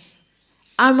awareness.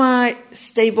 Am I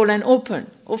stable and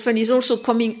open? Often is also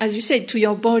coming, as you said, to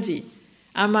your body.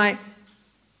 Am I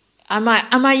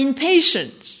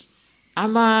impatient?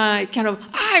 Am I kind of,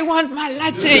 I want my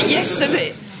latte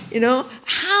yesterday?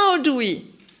 How do we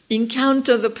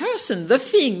encounter the person, the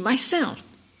thing, myself?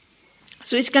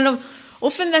 So it's kind of,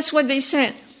 often that's what they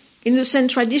said in the Zen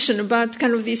tradition about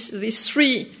kind of these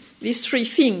three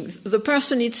things: the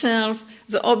person itself,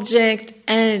 the object,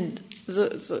 and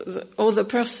the other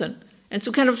person, and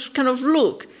to kind of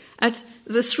look at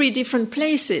the three different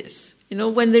places.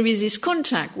 When there is this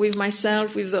contact with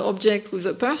myself, with the object, with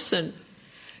the person,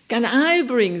 can I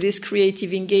bring this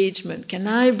creative engagement? Can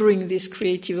I bring this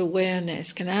creative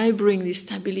awareness? Can I bring this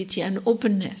stability and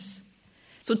openness?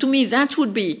 So to me, that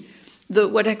would be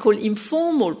what I call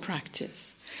informal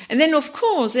practice. And then, of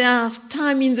course, there are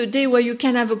times in the day where you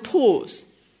can have a pause.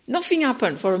 Nothing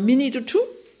happened for a minute or two.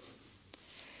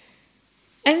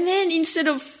 And then instead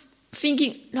of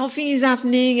thinking nothing is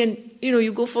happening and,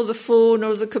 you go for the phone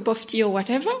or the cup of tea or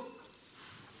whatever,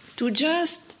 to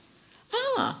just,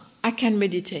 I can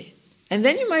meditate. And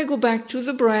then you might go back to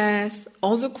the breath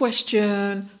or the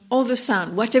question or the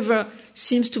sound, whatever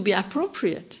seems to be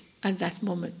appropriate at that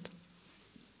moment.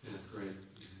 That's great.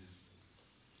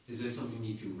 Is there something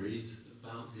you can read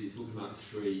about? Are you talking about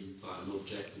three, like an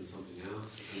object and something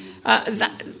else?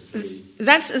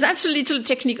 That's a little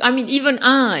technical. I mean, even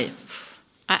I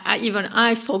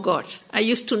forgot. I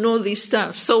used to know this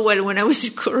stuff so well when I was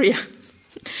in Korea.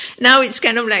 Now it's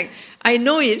kind of like, I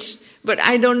know it, but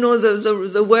I don't know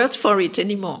the word for it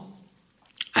anymore.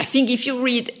 I think if you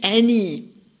read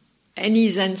any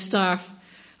Zen stuff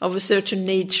of a certain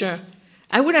nature,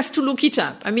 I would have to look it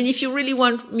up. I mean, if you really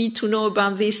want me to know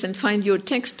about this and find your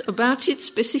text about it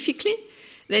specifically,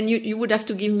 then you would have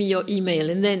to give me your email,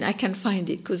 and then I can find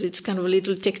it, because it's kind of a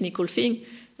little technical thing,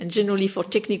 And generally for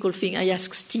technical things, I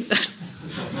ask Stephen.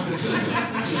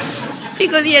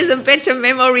 Because he has a better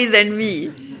memory than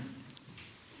me.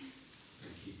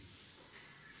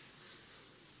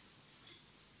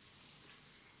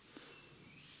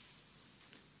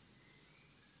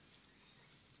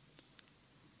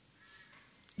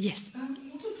 Yes.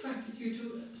 What attracted you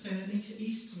to, say, an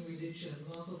Eastern religion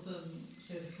rather than,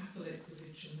 say, the Catholic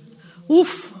religion?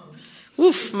 Oof!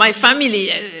 My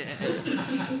family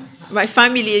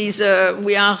is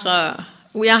we are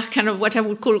kind of what I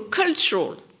would call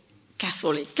cultural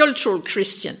Catholic, cultural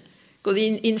Christian. Because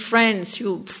in France,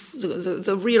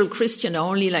 the real Christian are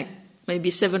only like maybe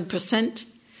 7%,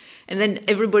 and then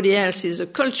everybody else is a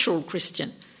cultural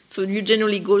Christian. So you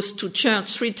generally go to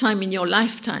church 3 times in your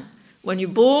lifetime. When you're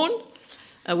born,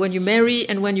 when you marry,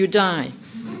 and when you die.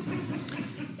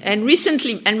 And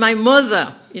recently, and my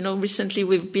mother, recently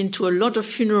we've been to a lot of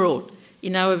funerals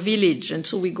in our village, and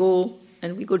so we go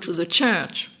to the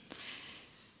church.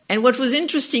 And what was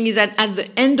interesting is that at the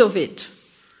end of it,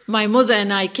 my mother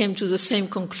and I came to the same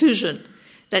conclusion,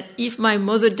 that if my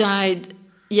mother died,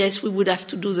 yes, we would have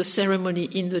to do the ceremony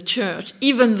in the church,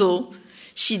 even though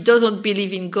she doesn't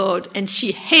believe in God and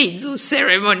she hates those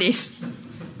ceremonies.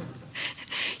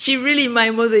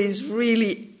 My mother is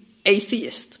really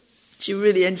atheist.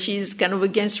 And she's kind of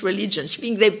against religion. She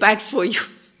thinks they're bad for you.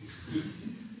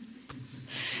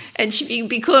 And she thinks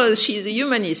because she's a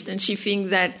humanist, and she thinks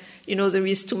that, there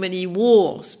is too many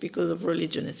wars because of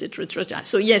religion, etc., etc.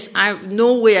 So yes,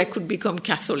 no way I could become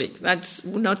Catholic. That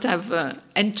would not have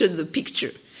entered the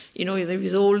picture. There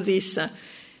is all this,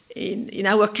 in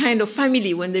our kind of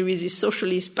family, when there is this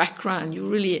socialist background, you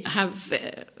really have...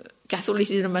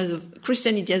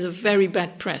 Christianity has a very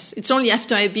bad press. It's only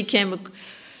after I became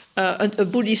a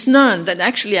Buddhist nun that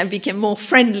actually I became more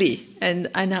friendly. And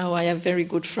now I have very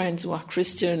good friends who are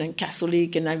Christian and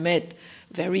Catholic, and I met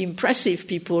very impressive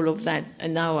people of that.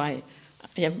 And now I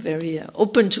am very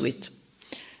open to it.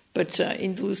 But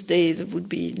in those days, there would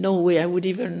be no way I would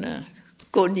even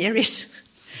go near it.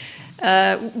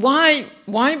 Why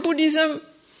Buddhism?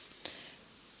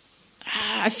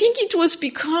 I think it was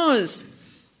because...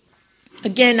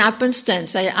 Again,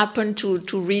 happenstance. I happened to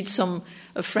read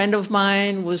a friend of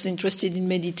mine was interested in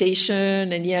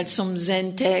meditation, and he had some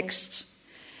Zen texts.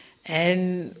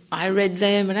 And I read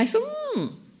them, and I thought,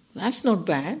 that's not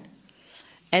bad.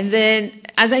 And then,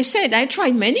 as I said, I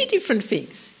tried many different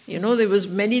things. There was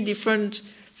many different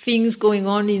things going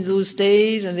on in those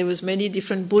days, and there was many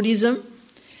different Buddhism.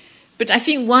 But I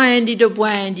think why I ended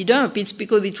up, it's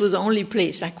because it was the only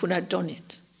place I could have done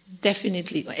it.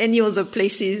 Definitely. Any other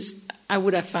places... I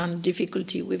would have found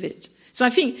difficulty with it. So I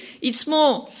think it's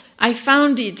more, I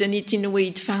found it, and in a way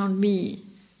it found me.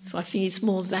 So I think it's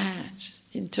more that,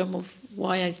 in terms of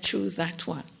why I choose that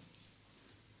one.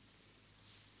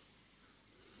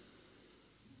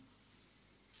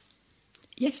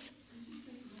 Yes? Can you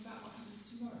say something about what happens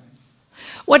tomorrow?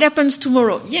 What happens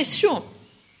tomorrow? Yes, sure.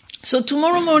 So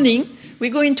tomorrow morning,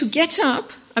 we're going to get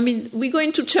up. We're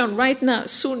going to turn right now,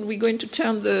 soon we're going to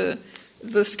turn the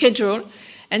schedule.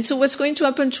 And so what's going to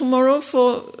happen tomorrow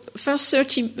for first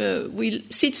we'll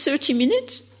sit 30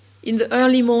 minutes in the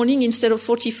early morning instead of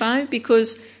 45,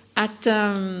 because at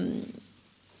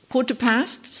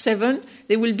 7:15,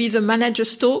 there will be the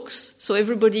manager's talks. So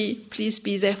everybody, please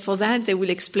be there for that. They will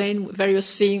explain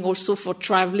various things also for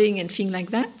traveling and things like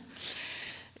that.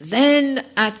 Then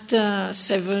at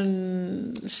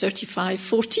 7:35,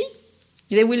 40,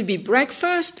 there will be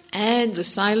breakfast, and the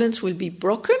silence will be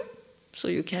broken. So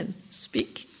you can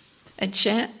speak and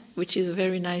share, which is a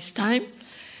very nice time.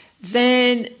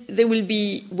 Then there will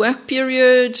be work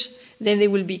period, then there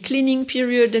will be cleaning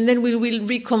period, and then we will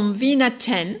reconvene at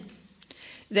 10.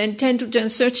 Then 10 to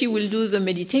 10:30 we'll do the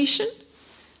meditation.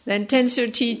 Then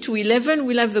 10:30 to 11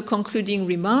 we'll have the concluding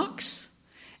remarks.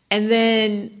 And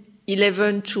then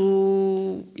 11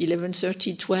 to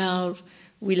 11:30, 12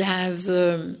 we'll have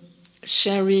the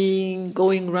sharing,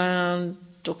 going around,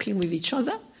 talking with each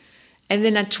other. And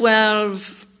then at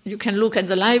 12, you can look at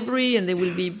the library, and there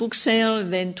will be book sale.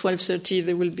 And then 12:30,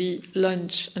 there will be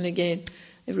lunch. And again,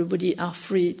 everybody are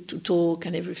free to talk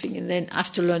and everything. And then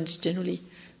after lunch, generally,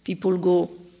 people go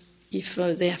if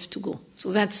they have to go.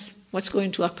 So that's what's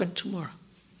going to happen tomorrow.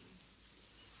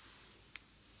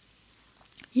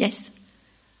 Yes?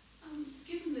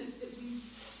 Given that we,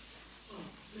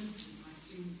 most of us, I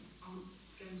assume, aren't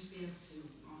going to be able to,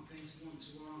 aren't going to want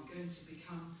to, or aren't going to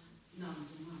become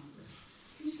nuns or monks,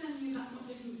 can you say anything about not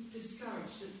getting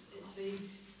discouraged at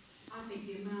I think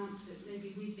the amount that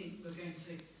maybe we think we're going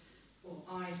to, or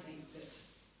I think that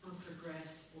I'll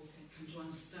progress or come to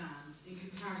understand, in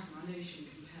comparison, I know you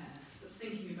shouldn't compare, but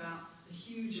thinking about the a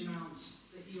huge amount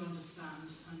that you understand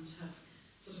and have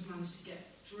sort of managed to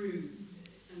get through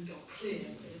and got clear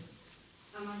with.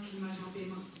 And I can imagine I'll be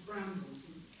amongst the brambles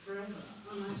forever.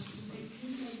 And I just think, can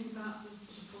you say anything about the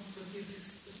sort of possibility of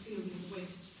the feeling of weight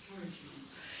of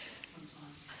discouragement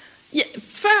sometimes? Yeah,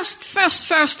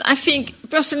 first, I think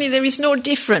personally there is no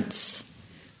difference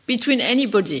between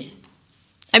anybody.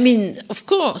 I mean, of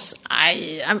course,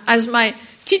 as my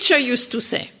teacher used to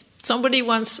say, somebody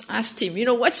once asked him,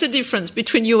 what's the difference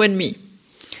between you and me?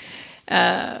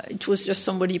 It was just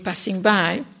somebody passing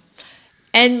by.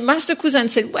 And Master Kuzan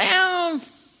said, well,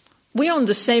 we're on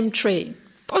the same train.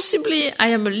 Possibly I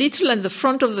am a little at the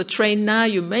front of the train now,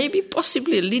 you may be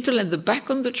possibly a little at the back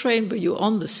on the train, but you're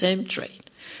on the same train.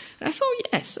 And I thought,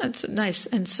 yes, that's a nice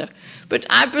answer. But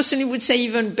I personally would say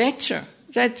even better,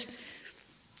 that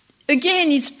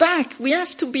again, it's back. We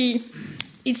have to be,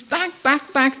 it's back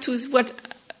to what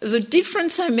the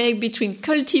difference I make between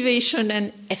cultivation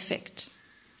and effect.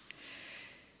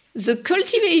 The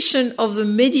cultivation of the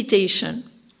meditation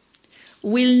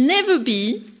will never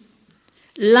be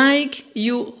like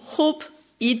you hope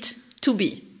it to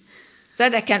be.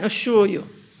 That I can assure you.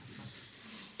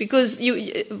 Because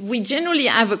we generally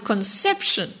have a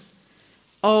conception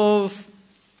of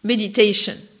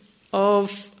meditation,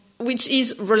 which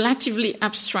is relatively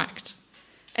abstract.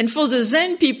 And for the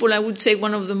Zen people, I would say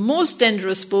one of the most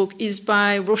dangerous books is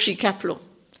by Roshi Kapleau,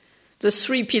 The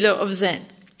 3 Pillars of Zen.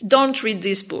 Don't read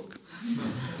this book.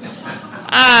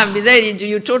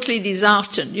 You're totally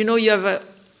disheartened. You have a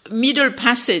middle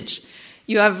passage.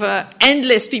 You have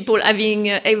endless people having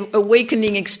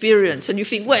awakening experience. And you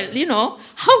think, well,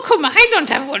 how come I don't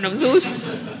have one of those?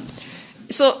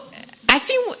 So I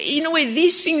think, in a way,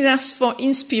 these things are for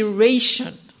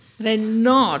inspiration. They're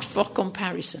not for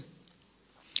comparison.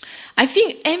 I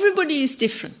think everybody is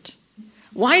different.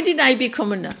 Why did I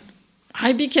become a nun?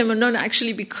 I became a nun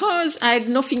actually because I had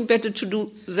nothing better to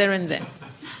do there and then.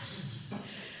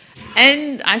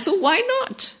 And I thought, why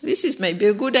not? This is maybe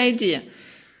a good idea.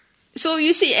 So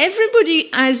you see, everybody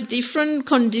has different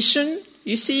conditions.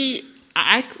 You see,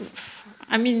 I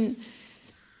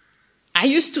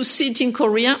used to sit in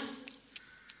Korea,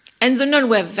 and the nuns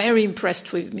were very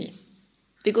impressed with me.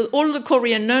 Because all the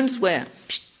Korean nuns were,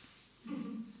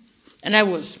 and I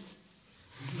was.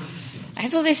 And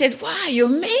so they said, wow, you're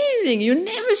amazing. You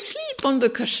never sleep on the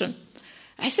cushion.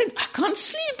 I said, I can't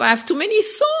sleep. I have too many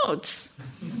thoughts.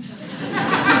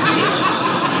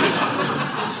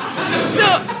 So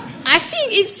I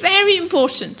think it's very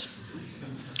important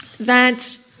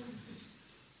that,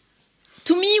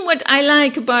 to me, what I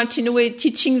like about, in a way,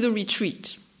 teaching the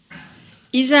retreat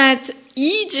is that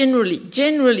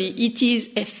generally it is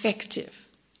effective.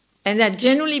 And that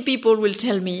generally people will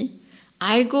tell me,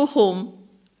 I go home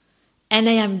and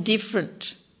I am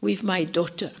different with my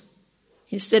daughter.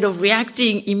 Instead of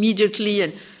reacting immediately,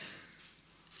 and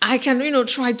I can,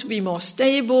 try to be more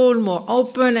stable, more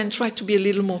open, and try to be a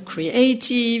little more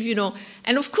creative,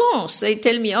 And of course, they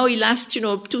tell me, it lasts,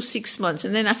 up to 6 months.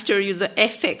 And then after the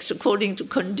effects, according to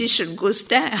condition, goes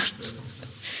down.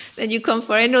 Then you come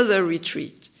for another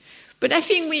retreat. But I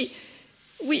think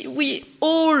we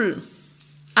all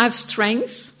have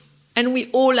strengths, and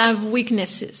we all have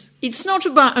weaknesses. It's not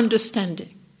about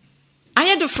understanding. I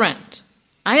had a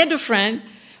friend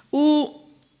who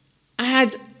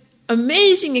had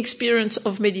amazing experience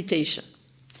of meditation.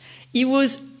 He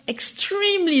was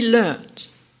extremely learned.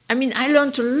 I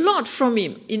learned a lot from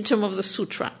him in terms of the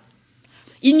sutra.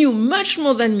 He knew much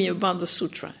more than me about the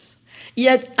sutras. He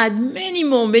had many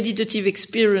more meditative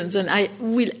experience than I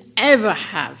will ever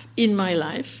have in my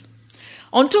life.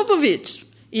 On top of it,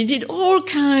 he did all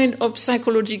kind of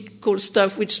psychological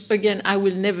stuff, which, again, I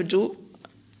will never do.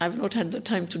 I've not had the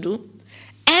time to do.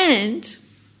 And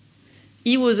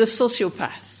he was a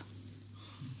sociopath.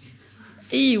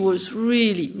 He was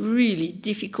really, really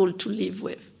difficult to live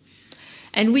with.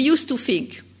 And we used to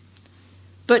think,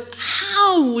 but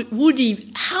how would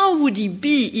he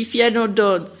be if he had not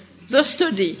done the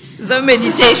study, the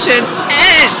meditation,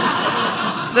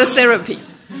 and the therapy?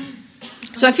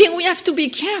 So I think we have to be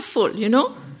careful,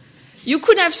 You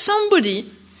could have somebody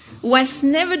who has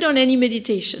never done any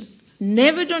meditation,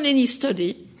 never done any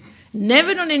study,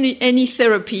 never done any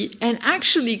therapy, and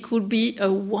actually could be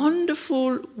a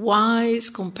wonderful, wise,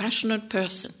 compassionate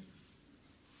person.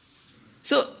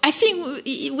 So I think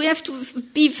we have to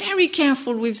be very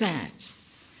careful with that.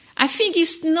 I think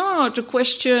it's not a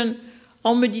question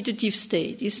of meditative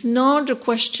state. It's not a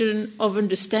question of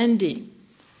understanding.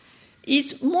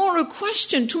 It's more a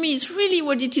question, to me, it's really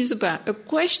what it is about, a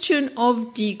question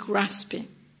of de-grasping,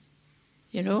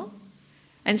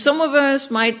 And some of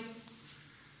us might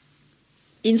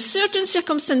in certain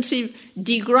circumstances,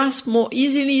 degrasp more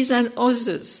easily than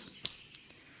others.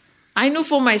 I know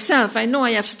for myself, I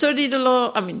have studied a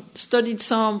lot, studied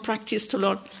some, practiced a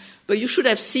lot, but you should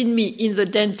have seen me in the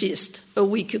dentist a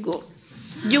week ago.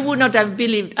 You would not have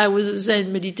believed I was a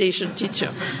Zen meditation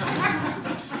teacher.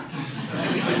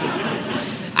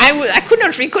 I could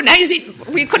not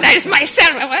recognize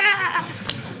myself.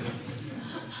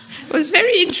 It was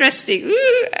very interesting.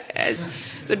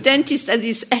 The dentist had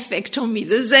this effect on me.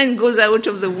 The Zen goes out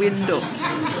of the window.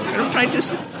 I'm trying to.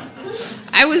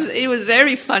 It was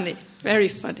very funny, very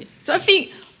funny. So I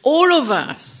think all of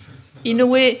us, in a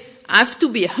way, have to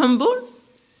be humble,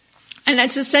 and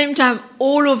at the same time,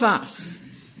 all of us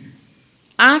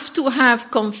have to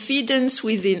have confidence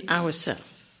within ourselves.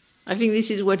 I think this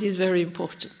is what is very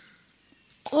important.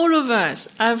 All of us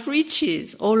have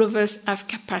riches. All of us have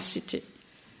capacity.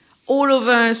 All of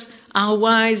us are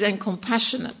wise and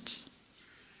compassionate.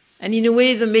 And in a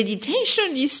way, the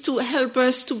meditation is to help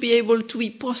us to be able to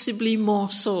be possibly more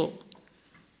so.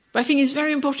 But I think it's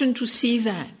very important to see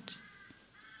that.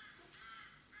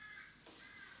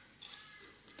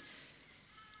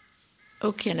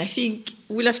 Okay, and I think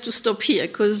we'll have to stop here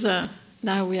because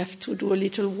now we have to do a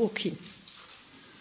little walking.